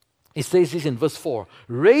 It says this in verse 4,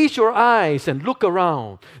 raise your eyes and look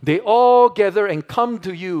around. They all gather and come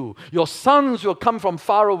to you. Your sons will come from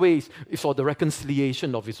far away for the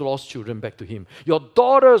reconciliation of His lost children back to Him. Your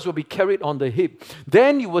daughters will be carried on the hip.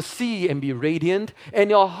 Then you will see and be radiant, and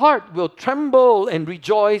your heart will tremble and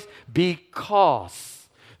rejoice, because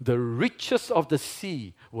the riches of the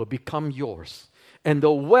sea will become yours, and the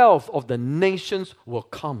wealth of the nations will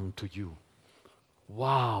come to you.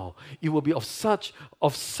 Wow, it will be of such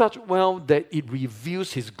wealth that it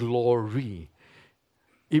reveals His glory.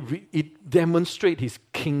 It demonstrates His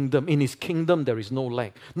kingdom. In His kingdom there is no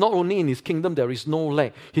lack. Not only in His kingdom there is no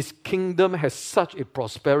lack, His kingdom has such a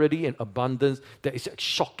prosperity and abundance that is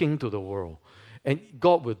shocking to the world. And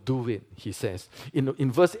God will do it, He says. In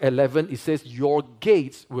verse 11 it says, your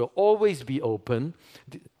gates will always be open.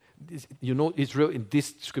 Israel in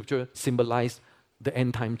this scripture symbolized the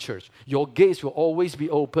end time church. Your gates will always be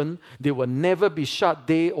open. They will never be shut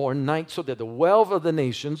day or night, so that the wealth of the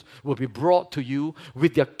nations will be brought to you,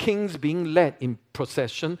 with their kings being led in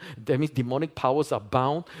procession. That means demonic powers are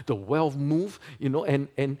bound. The wealth move, and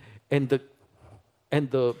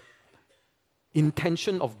the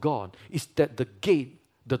intention of God is that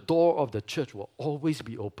the door of the church will always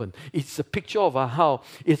be open. It's a picture of how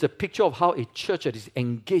a church that is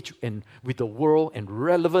engaged with the world and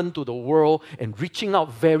relevant to the world and reaching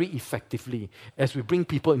out very effectively as we bring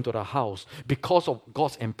people into the house, because of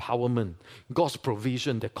God's empowerment, God's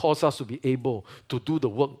provision that causes us to be able to do the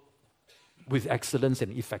work with excellence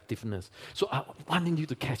and effectiveness. So I want you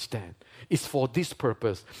to catch that. It's for this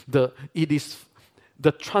purpose. The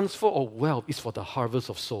transfer of wealth is for the harvest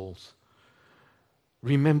of souls.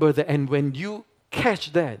 Remember that, and when you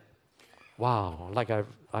catch that, wow,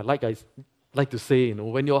 I like to say,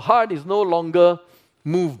 when your heart is no longer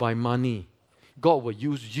moved by money, God will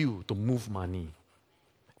use you to move money,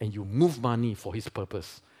 and you move money for His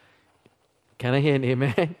purpose. Can I hear an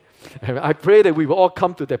amen? I pray that we will all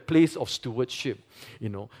come to that place of stewardship,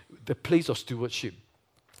 the place of stewardship,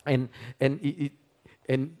 and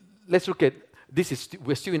let's look at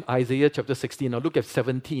We're still in Isaiah chapter 16. Now look at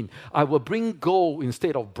 17. I will bring gold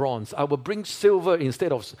instead of bronze. I will bring silver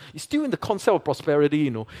instead of... It's still in the concept of prosperity,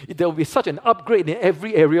 There will be such an upgrade in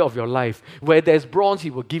every area of your life. Where there's bronze, he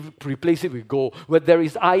will replace it with gold. Where there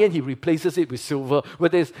is iron, he replaces it with silver. Where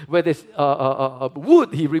there's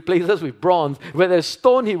wood, he replaces with bronze. Where there's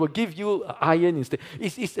stone, he will give you iron instead.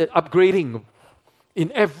 It's upgrading. In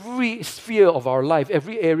every sphere of our life,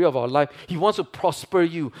 every area of our life, He wants to prosper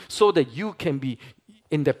you so that you can be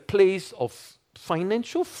in the place of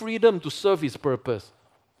financial freedom to serve His purpose.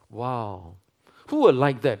 Wow. Who would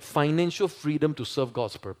like that? Financial freedom to serve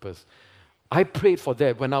God's purpose. I prayed for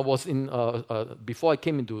that when I was before I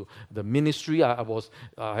came into the ministry. I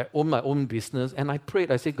owned my own business, and I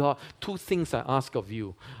prayed. I said, God, 2 things I ask of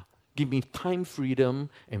you. Give me time freedom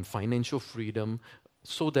and financial freedom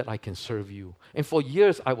so that I can serve you. And for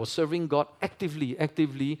years, I was serving God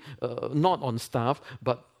actively, not on staff,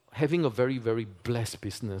 but having a very, very blessed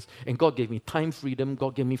business. And God gave me time freedom,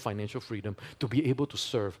 God gave me financial freedom to be able to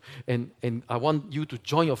serve. And I want you to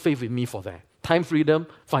join your faith with me for that. Time freedom,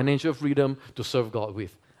 financial freedom to serve God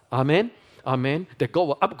with. Amen? Amen. That God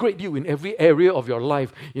will upgrade you in every area of your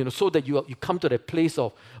life, so that you come to that place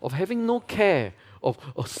of having no care of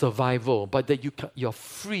survival, but that you're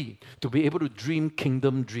free to be able to dream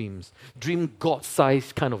kingdom dreams, dream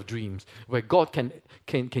God-sized kind of dreams, where God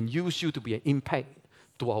can use you to be an impact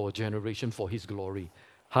to our generation for His glory.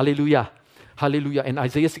 Hallelujah. Hallelujah. And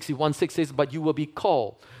Isaiah 61:6 says, but you will be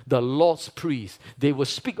called the Lord's priest. They will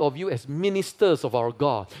speak of you as ministers of our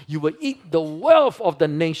God. You will eat the wealth of the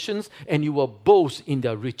nations, and you will boast in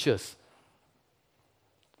their riches.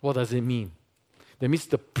 What does it mean? That means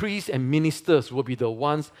the priests and ministers will be the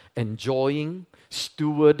ones enjoying,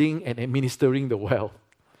 stewarding, and administering the wealth.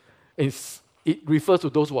 It refers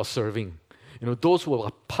to those who are serving. Those who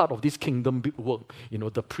are part of this kingdom work,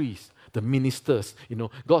 the priests, the ministers.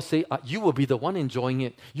 God say, you will be the one enjoying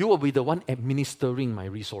it. You will be the one administering my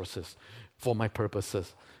resources for my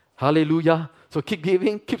purposes. Hallelujah. So keep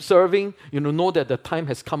giving, keep serving. Know that the time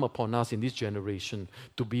has come upon us in this generation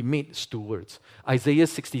to be made stewards. Isaiah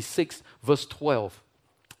 66 verse 12.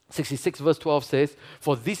 66 verse 12 says,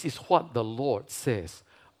 for this is what the Lord says.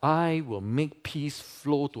 I will make peace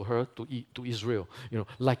flow to her, to Israel,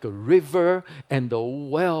 like a river, and the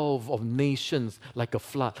wealth of nations like a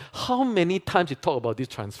flood. How many times you talk about this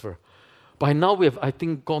transfer? By now we have, I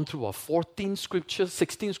think, gone through 14 scriptures,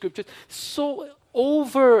 16 scriptures. So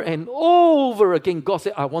over and over again, God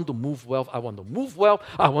said, I want to move wealth, I want to move wealth,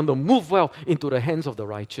 I want to move wealth into the hands of the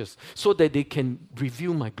righteous so that they can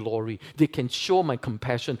reveal my glory, they can show my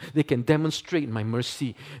compassion, they can demonstrate my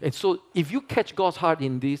mercy. And so if you catch God's heart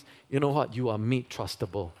in this, you know what? You are made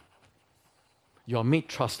trustable. You are made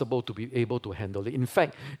trustable to be able to handle it. In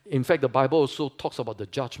fact, the Bible also talks about the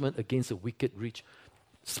judgment against the wicked rich,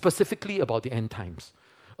 specifically about the end times.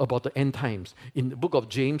 About the end times. In the book of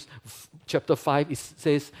James, chapter 5, it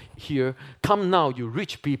says here, come now, you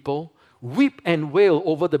rich people, weep and wail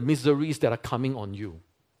over the miseries that are coming on you.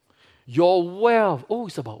 Your wealth,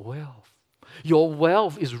 it's about wealth. Your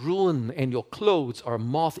wealth is ruined and your clothes are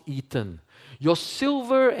moth-eaten. Your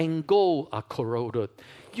silver and gold are corroded.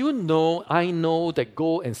 I know that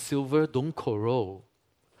gold and silver don't corrode.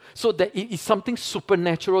 So that it is something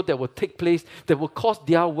supernatural that will take place that will cause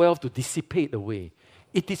their wealth to dissipate away.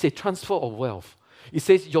 It is a transfer of wealth. It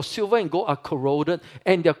says, your silver and gold are corroded,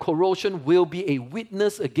 and their corrosion will be a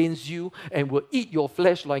witness against you and will eat your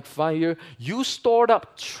flesh like fire. You stored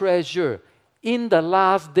up treasure in the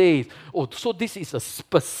last days. So this is a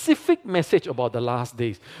specific message about the last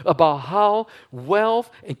days, about how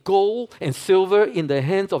wealth and gold and silver in the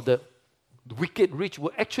hands of the wicked rich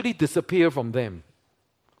will actually disappear from them.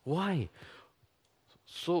 Why?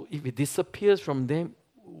 So if it disappears from them,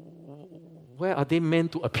 where are they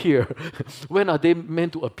meant to appear? When are they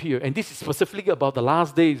meant to appear? And this is specifically about the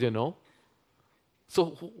last days, So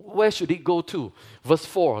where should it go to? Verse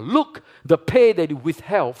 4, look, the pay that you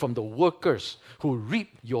withheld from the workers who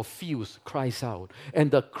reap your fields cries out,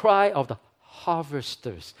 and the cry of the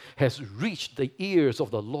harvesters has reached the ears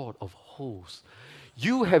of the Lord of hosts.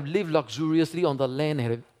 You have lived luxuriously on the land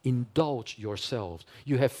and have indulged yourselves.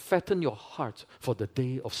 You have fattened your hearts for the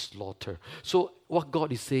day of slaughter. So what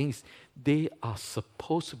God is saying is they are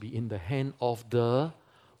supposed to be in the hand of the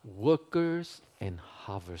workers and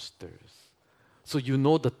harvesters. So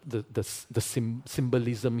the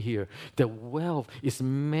symbolism here, that wealth is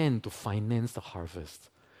meant to finance the harvest.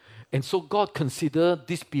 And so God considered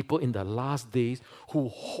these people in the last days who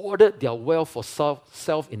hoarded their wealth for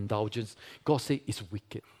self-indulgence. God said it's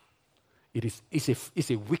wicked. It's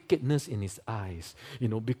a wickedness in his eyes,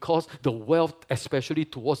 because the wealth, especially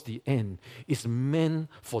towards the end, is meant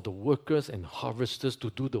for the workers and harvesters to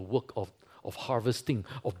do the work of harvesting,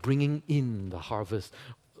 of bringing in the harvest,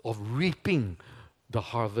 of reaping the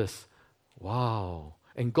harvest. Wow.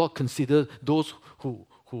 And God considered those who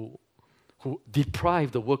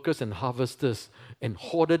deprived the workers and harvesters and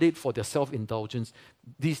hoarded it for their self-indulgence.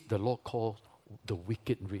 This the Lord called the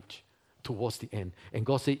wicked rich towards the end. And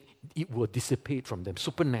God said it will dissipate from them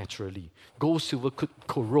supernaturally. Gold, silver could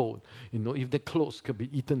corrode, if the clothes could be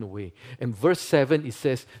eaten away. And verse 7, it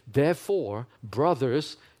says, therefore,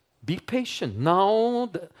 brothers, be patient.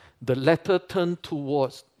 Now the letter turned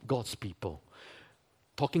towards God's people.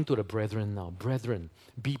 Talking to the brethren now. Brethren,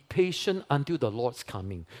 be patient until the Lord's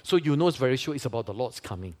coming. So it's very sure it's about the Lord's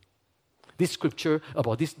coming. This scripture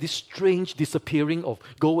about this strange disappearing of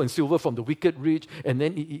gold and silver from the wicked rich, and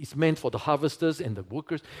then it's meant for the harvesters and the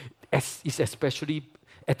workers, is especially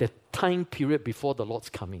at the time period before the Lord's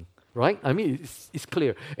coming. Right? I mean, it's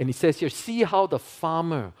clear. And it says here, see how the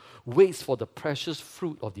farmer waits for the precious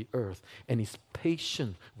fruit of the earth and is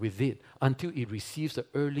patient with it until it receives the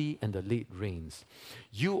early and the late rains.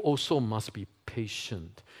 You also must be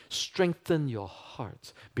patient. Strengthen your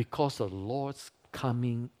hearts because the Lord's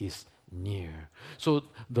coming is near. So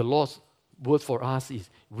the Lord's word for us is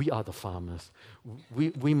we are the farmers.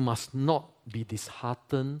 We must not be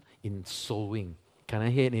disheartened in sowing. Can I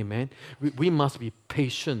hear an amen? We must be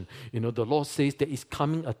patient. The Lord says there is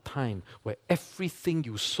coming a time where everything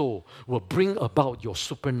you sow will bring about your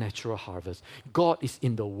supernatural harvest. God is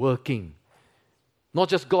in the working. Not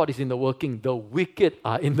just God is in the working, the wicked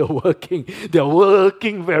are in the working. They're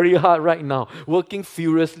working very hard right now, working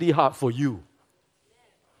furiously hard for you.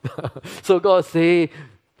 So God say,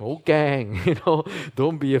 oh gang,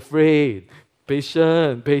 don't be afraid.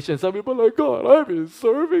 Patient. Some people are like, God, I've been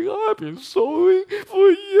serving, I've been sowing for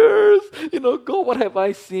years. God, what have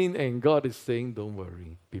I seen? And God is saying, don't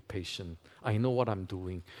worry, be patient. I know what I'm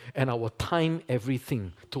doing. And I will time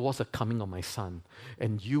everything towards the coming of my Son.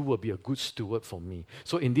 And you will be a good steward for me.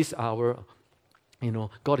 So in this hour,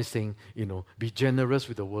 God is saying, be generous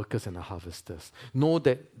with the workers and the harvesters. Know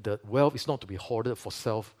that the wealth is not to be hoarded for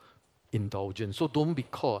self-indulgence. So don't be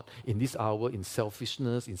caught in this hour in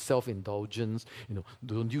selfishness, in self-indulgence.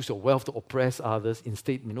 Don't use your wealth to oppress others.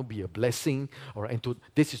 Instead, be a blessing. All right, and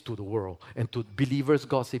this is to the world. And to believers,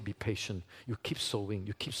 God said, be patient. You keep sowing,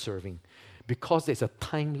 you keep serving. Because there's a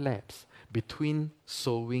time lapse between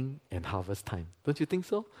sowing and harvest time. Don't you think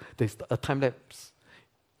so? There's a time lapse.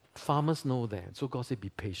 Farmers know that. So God said, be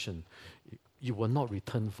patient. You will not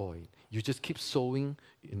return void. You just keep sowing,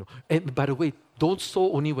 And by the way, don't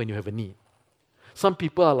sow only when you have a need. Some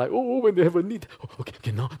people are like, when they have a need,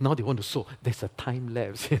 okay, now they want to sow. There's a time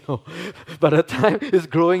lapse, By the time it's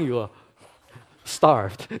growing, you are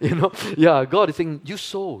starved, Yeah, God is saying, you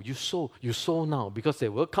sow now, because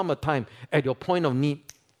there will come a time at your point of need,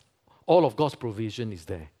 all of God's provision is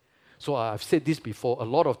there. So I've said this before, a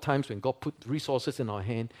lot of times when God put resources in our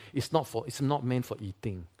hand, it's not meant for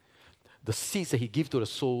eating. The seeds that He gives to the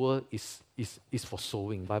sower is for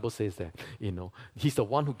sowing. Bible says that, He's the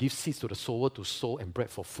one who gives seeds to the sower to sow and bread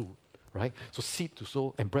for food, right? So seed to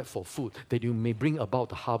sow and bread for food, that you may bring about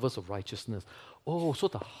the harvest of righteousness. Oh, so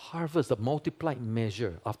the harvest, the multiplied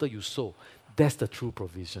measure after you sow, that's the true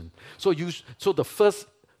provision. So the first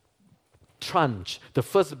tranche, the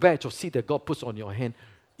first batch of seed that God puts on your hand,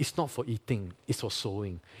 it's not for eating, it's for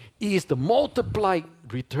sowing. It is the multiplied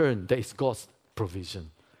return that is God's provision.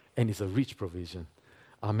 And it's a rich provision.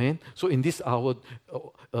 Amen. So in this hour,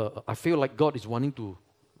 I feel like God is wanting to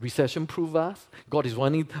recession-proof us. God is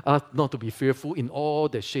wanting us not to be fearful in all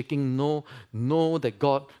the shaking. Know that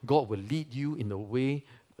God will lead you in the way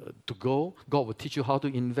to go. God will teach you how to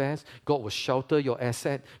invest. God will shelter your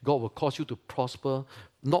asset. God will cause you to prosper,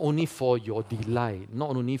 not only for your delight, not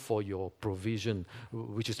only for your provision,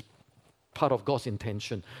 which is part of God's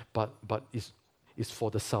intention, but it's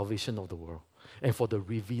for the salvation of the world and for the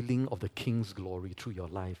revealing of the King's glory through your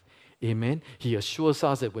life. Amen. He assures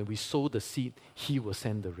us that when we sow the seed, He will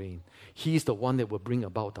send the rain. He is the one that will bring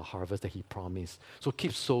about the harvest that He promised. So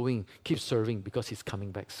keep sowing, keep serving, because He's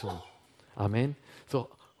coming back soon. Amen. So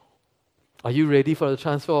are you ready for the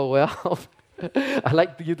transfer of wealth? I'd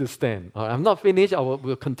like you to stand. All right, I'm not finished.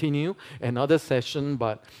 We'll continue another session,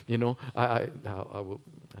 but I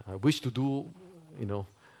wish to do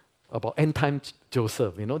about end time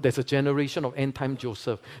Joseph. There's a generation of end time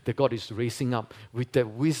Joseph that God is raising up with that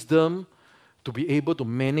wisdom to be able to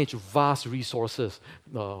manage vast resources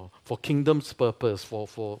for kingdom's purpose,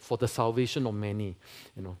 for the salvation of many.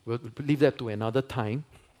 We'll leave that to another time.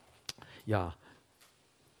 Yeah.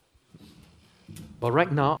 But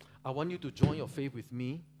right now, I want you to join your faith with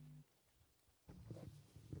me.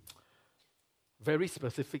 Very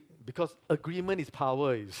specific, because agreement is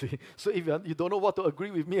power, you see. So if you don't know what to agree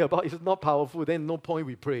with me about, if it's not powerful, then no point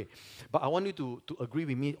we pray. But I want you to agree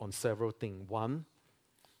with me on several things. One,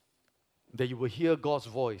 that you will hear God's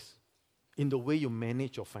voice in the way you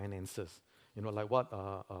manage your finances. You know, like what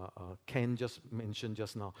Ken just mentioned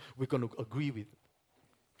just now. We're going to agree with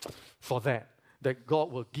for that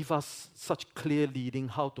God will give us such clear leading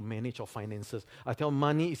how to manage our finances. I tell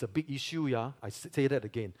money is a big issue, yeah? I say that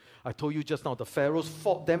again. I told you just now, the Pharaohs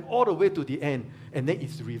fought them all the way to the end, and then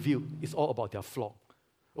it's revealed. It's all about their flock.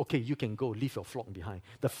 Okay, you can go, leave your flock behind.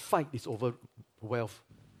 The fight is over wealth.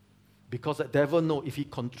 Because the devil knows if he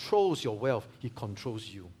controls your wealth, he controls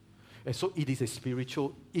you. And so it is a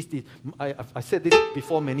spiritual, I said this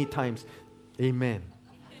before many times, amen.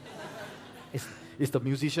 It's the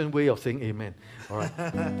musician way of saying amen. All right.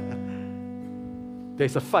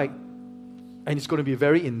 There's a fight, and it's going to be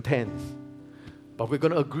very intense. But we're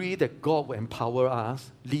going to agree that God will empower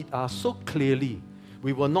us, lead us so clearly.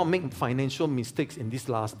 We will not make financial mistakes in these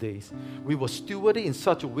last days. We will steward it in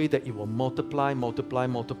such a way that it will multiply, multiply,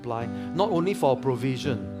 multiply, not only for our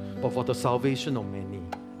provision, but for the salvation of many.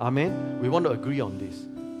 Amen? We want to agree on this.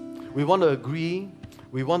 We want to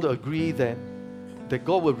agree that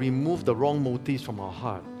God will remove the wrong motives from our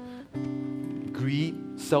heart. Greed,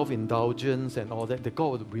 self-indulgence and all that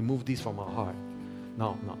God will remove these from our heart.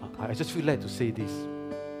 Now, I just feel led to say this.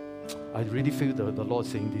 I really feel the Lord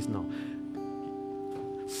saying this now.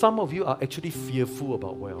 Some of you are actually fearful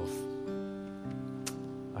about wealth.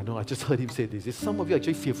 I know, I just heard him say this. Some of you are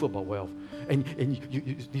actually fearful about wealth. And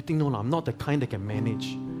you think, no, I'm not the kind that can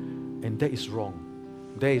manage. And that is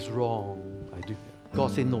wrong. That is wrong. God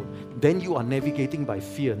said no. Then you are navigating by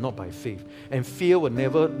fear, not by faith. And fear will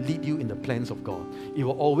never lead you in the plans of God. It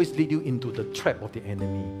will always lead you into the trap of the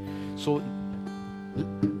enemy. So,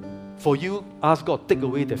 for you, ask God, take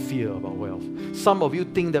away the fear about wealth. Some of you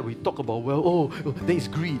think that we talk about wealth, there is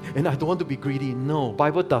greed, and I don't want to be greedy. No,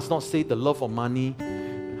 Bible does not say the love of money,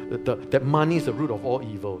 that money is the root of all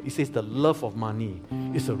evil. It says the love of money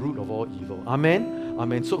is the root of all evil. Amen?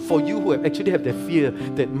 Amen. So for you who actually have the fear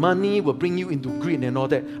that money will bring you into greed and all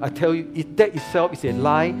that, I tell you, that itself is a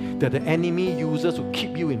lie that the enemy uses to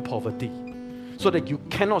keep you in poverty, so that you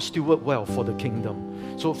cannot steward wealth for the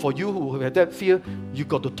kingdom. So for you who have that fear, you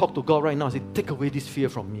got to talk to God right now and say, take away this fear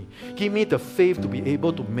from me. Give me the faith to be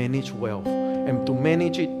able to manage wealth and to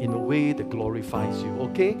manage it in a way that glorifies you.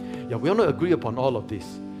 Okay? Yeah, we want to agree upon all of this.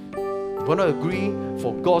 We want to agree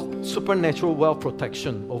for God's supernatural wealth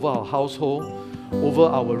protection over our household, over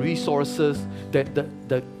our resources, that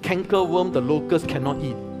the cankerworm, the locust cannot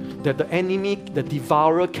eat, that the enemy, the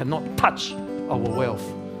devourer cannot touch our wealth.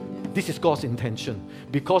 This is God's intention.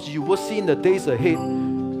 Because you will see in the days ahead,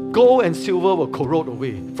 gold and silver will corrode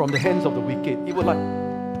away from the hands of the wicked. It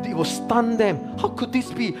will stun them. How could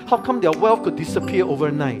this be? How come their wealth could disappear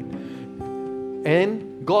overnight?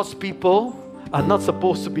 And God's people are not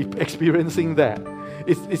supposed to be experiencing that.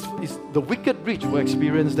 It's the wicked rich will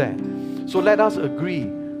experience that. So let us agree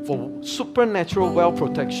for supernatural wealth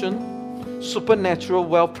protection, supernatural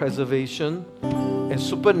wealth preservation, and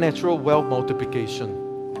supernatural wealth multiplication.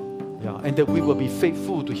 Yeah, and that we will be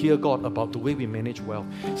faithful to hear God about the way we manage wealth.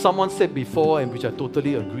 Someone said before, and which I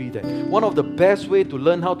totally agree, that one of the best ways to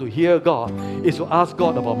learn how to hear God is to ask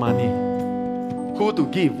God about money. Who to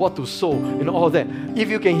give, what to sow, and all that. If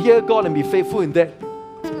you can hear God and be faithful in that,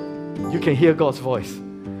 you can hear God's voice.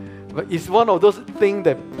 But it's one of those things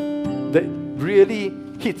that really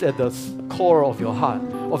hits at the core of your heart,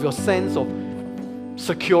 of your sense of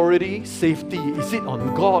security, safety. Is it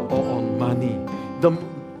on God or on money?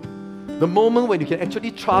 The moment when you can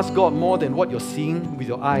actually trust God more than what you're seeing with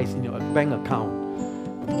your eyes in your bank account,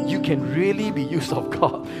 you can really be used of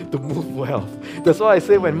God to move wealth. That's why I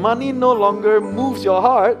say when money no longer moves your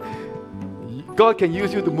heart, God can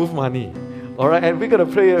use you to move money. All right, and we're going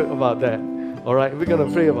to pray about that. All right, we're going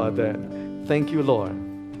to pray about that. Thank you, Lord.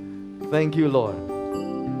 Thank you, Lord.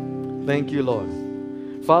 Thank you, Lord.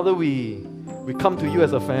 Father, we come to you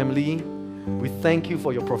as a family. We thank you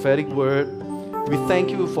for your prophetic word. We thank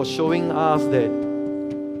you for showing us that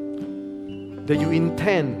you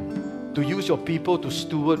intend to use your people to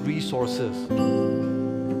steward resources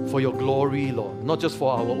for your glory, Lord, not just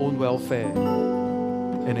for our own welfare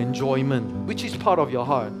and enjoyment, which is part of your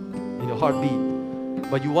heart, in your heartbeat.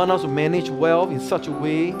 But you want us to manage wealth in such a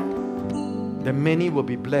way that many will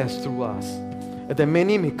be blessed through us, and that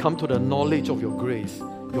many may come to the knowledge of your grace,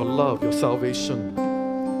 your love, your salvation.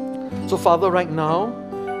 So, Father, right now,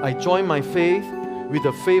 I join my faith with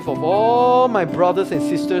the faith of all my brothers and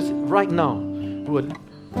sisters right now who are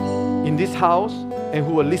in this house and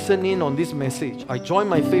who are listening on this message, I join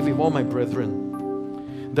my faith with all my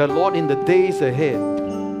brethren, that Lord, in the days ahead,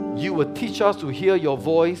 you will teach us to hear your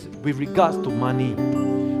voice with regards to money,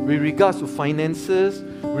 with regards to finances,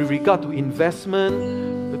 with regard to investment,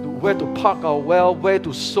 where to park our wealth, where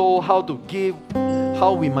to sow, how to give,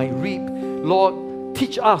 how we might reap. Lord,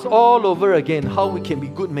 teach us all over again how we can be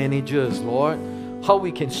good managers, Lord, how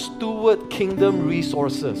we can steward kingdom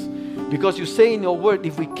resources. Because you say in your word,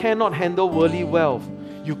 if we cannot handle worldly wealth,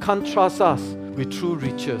 you can't trust us with true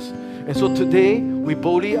riches. And so today, we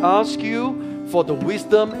boldly ask you for the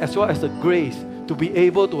wisdom as well as the grace to be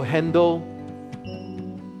able to handle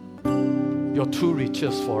your true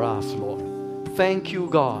riches for us, Lord. Thank you,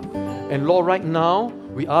 God. And Lord, right now,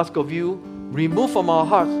 we ask of you, remove from our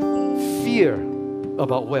hearts fear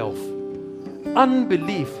about wealth,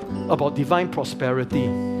 unbelief about divine prosperity,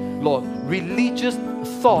 Lord, religious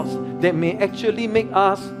thoughts that may actually make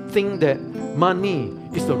us think that money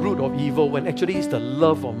is the root of evil when actually it's the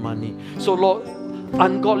love of money. So Lord,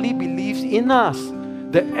 ungodly beliefs in us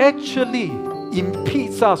that actually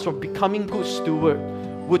impedes us from becoming good steward.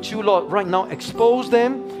 Would you, Lord, right now expose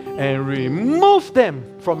them and remove them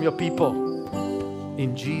from your people?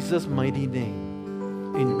 In Jesus' mighty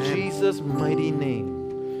name. In Amen. Jesus' mighty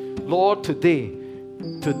name. Lord, today,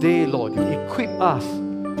 Lord, you equip us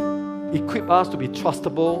to be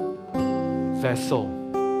trustable vessel.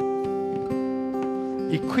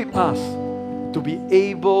 Equip us to be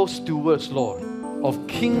able stewards, Lord, of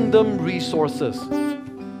kingdom resources,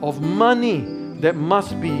 of money that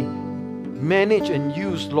must be managed and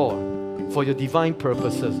used, Lord, for your divine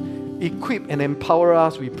purposes. Equip and empower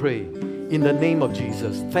us, we pray, in the name of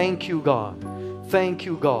Jesus. Thank you, God. Thank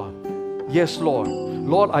you, God. Yes, Lord.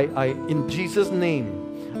 Lord, I in Jesus' name,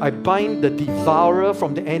 I bind the devourer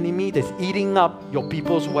from the enemy that's eating up your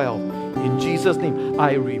people's wealth. In Jesus' name,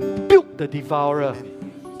 I rebuke the devourer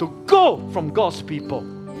to go from God's people.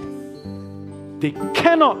 They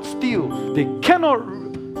cannot steal. They cannot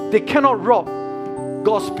rob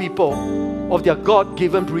God's people of their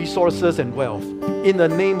God-given resources and wealth. In the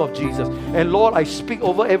name of Jesus. And Lord, I speak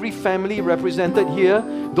over every family represented here.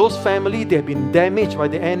 Those families, they have been damaged by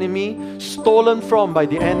the enemy, stolen from by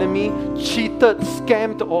the enemy, cheated,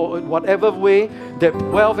 scammed, or whatever way that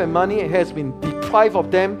wealth and money has been deprived of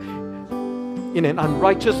them in an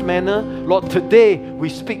unrighteous manner. Lord, today we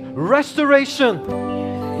speak restoration.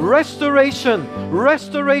 Restoration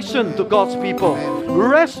to God's people.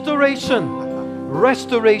 Restoration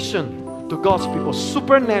to God's people.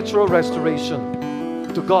 Supernatural restoration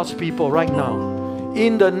to God's people right now.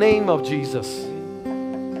 In the name of Jesus.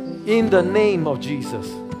 In the name of Jesus.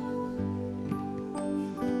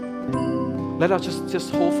 Let us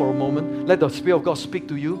just hold for a moment. Let the Spirit of God speak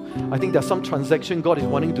to you. I think there's some transaction God is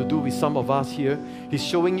wanting to do with some of us here. He's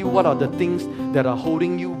showing you what are the things that are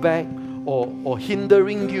holding you back or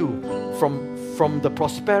hindering you from the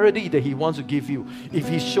prosperity that He wants to give you. If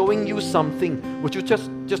He's showing you something, would you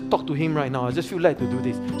just talk to Him right now? I just feel led to do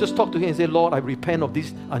this. Just talk to Him and say, Lord, I repent of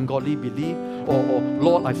this ungodly belief. Or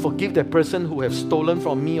Lord, I forgive that person who have stolen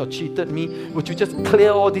from me or cheated me. Would you just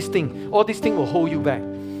clear all these things? All these things will hold you back,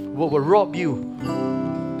 will rob you.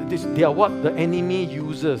 They are what the enemy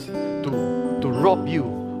uses to rob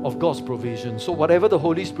you of God's provision. So whatever the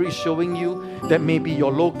Holy Spirit is showing you, that may be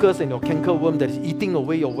your locust and your cankerworm that is eating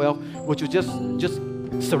away your wealth, would you just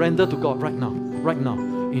surrender to God right now,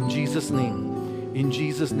 in Jesus' name, in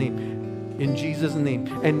Jesus' name, in Jesus' name.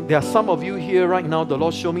 And there are some of you here right now, the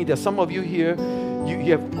Lord showed me, there are some of you here, you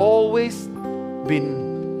have always been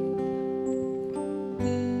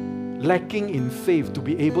lacking in faith to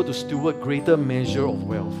be able to steward greater measure of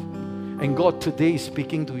wealth. And God today is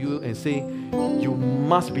speaking to you and saying, you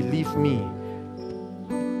must believe me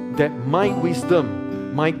that my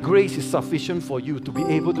wisdom, my grace is sufficient for you to be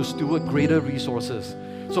able to steward greater resources.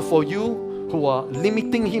 So for you who are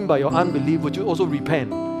limiting Him by your unbelief, would you also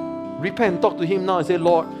repent? Repent, talk to Him now and say,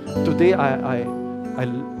 Lord, today I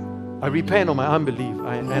repent of my unbelief,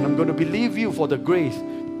 and I'm going to believe you for the grace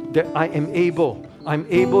that I'm able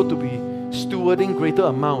to be stewarding greater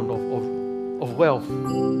amount of wealth.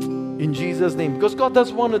 In Jesus' name. Because God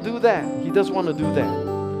does want to do that. He does want to do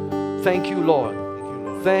that. Thank you, Lord.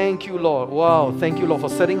 Thank you, Lord. Wow. Thank you, Lord, for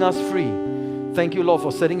setting us free. Thank you, Lord,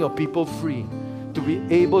 for setting your people free to be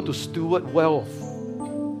able to steward wealth,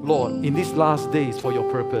 Lord, in these last days for your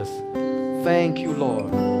purpose. Thank you, Lord.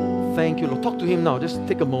 Thank you, Lord. Talk to Him now. Just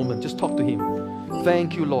take a moment. Just talk to Him.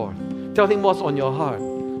 Thank you, Lord. Tell Him what's on your heart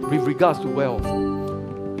with regards to wealth.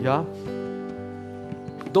 Yeah?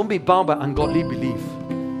 Don't be bound by ungodly belief.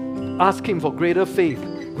 Ask Him for greater faith,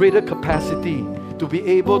 greater capacity to be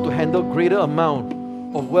able to handle greater amount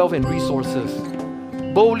of wealth and resources.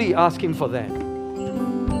 Boldly ask Him for that.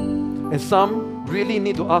 And some really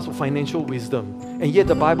need to ask for financial wisdom. And yet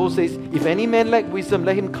the Bible says, if any man lack wisdom,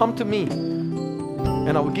 let him come to me,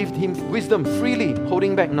 and I will give him wisdom freely,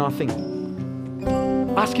 holding back nothing.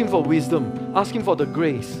 Ask Him for wisdom. Ask Him for the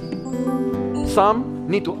grace. Some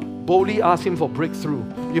need to boldly ask Him for breakthrough.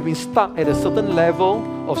 You've been stuck at a certain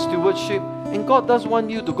level of stewardship, and God does want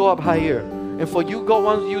you to go up higher. And for you, God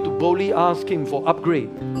wants you to boldly ask Him for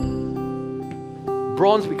upgrade.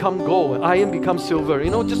 Bronze become gold, iron become silver.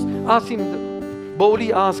 Just ask Him,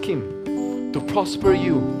 boldly ask Him to prosper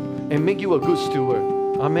you and make you a good steward.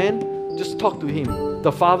 Amen? Just talk to Him.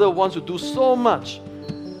 The Father wants to do so much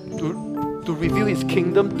to reveal His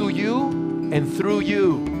kingdom to you and through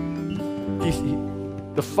you.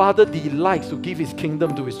 The Father delights to give His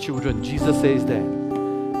kingdom to His children. Jesus says that.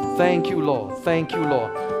 Thank you, Lord. Thank you,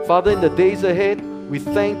 Lord. Father, in the days ahead, we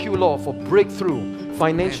thank you, Lord, for breakthrough,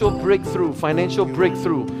 financial breakthrough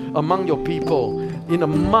among your people in a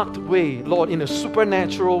marked way, Lord, in a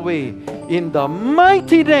supernatural way, in the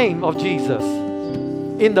mighty name of Jesus.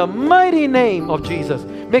 In the mighty name of Jesus.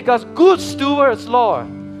 Make us good stewards, Lord.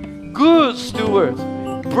 Good stewards,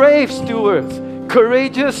 brave stewards,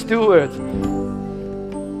 courageous stewards,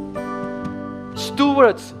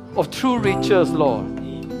 stewards of true riches, Lord,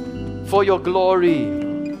 for your glory,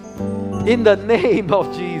 in the name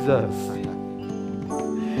of Jesus.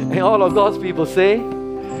 And all of God's people say,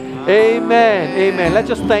 Amen, Amen. Let's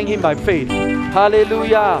just thank Him by faith.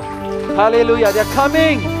 Hallelujah, hallelujah. They're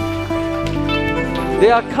coming.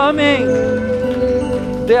 They are coming.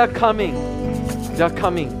 They are coming. They are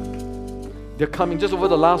coming. They're coming. Just over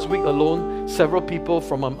the last week alone, several people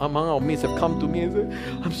from among our midst have come to me and said,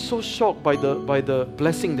 I'm so shocked by the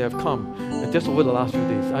blessing that have come. And just over the last few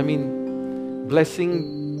days. I mean,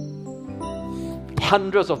 blessing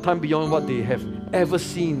hundreds of times beyond what they have ever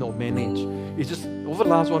seen or managed. It's just over the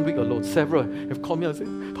last 1 week alone, several have called me and said,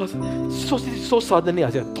 Pastor, so suddenly.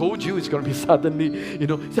 I said, I told you it's going to be suddenly. He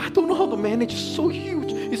said, I don't know how to manage. It's so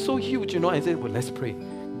huge. It's so huge. I said, well, let's pray.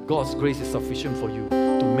 God's grace is sufficient for you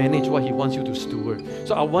to manage what He wants you to steward.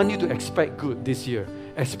 So I want you to expect good this year.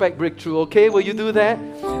 Expect breakthrough, okay? Will you do that?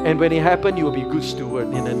 And when it happens, you will be a good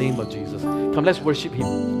steward in the name of Jesus. Come, let's worship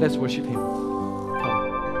Him. Let's worship Him. Come.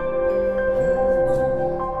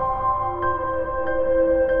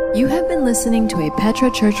 You have been listening to a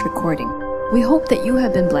Petra Church recording. We hope that you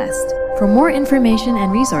have been blessed. For more information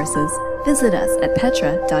and resources, visit us at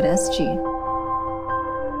petra.sg.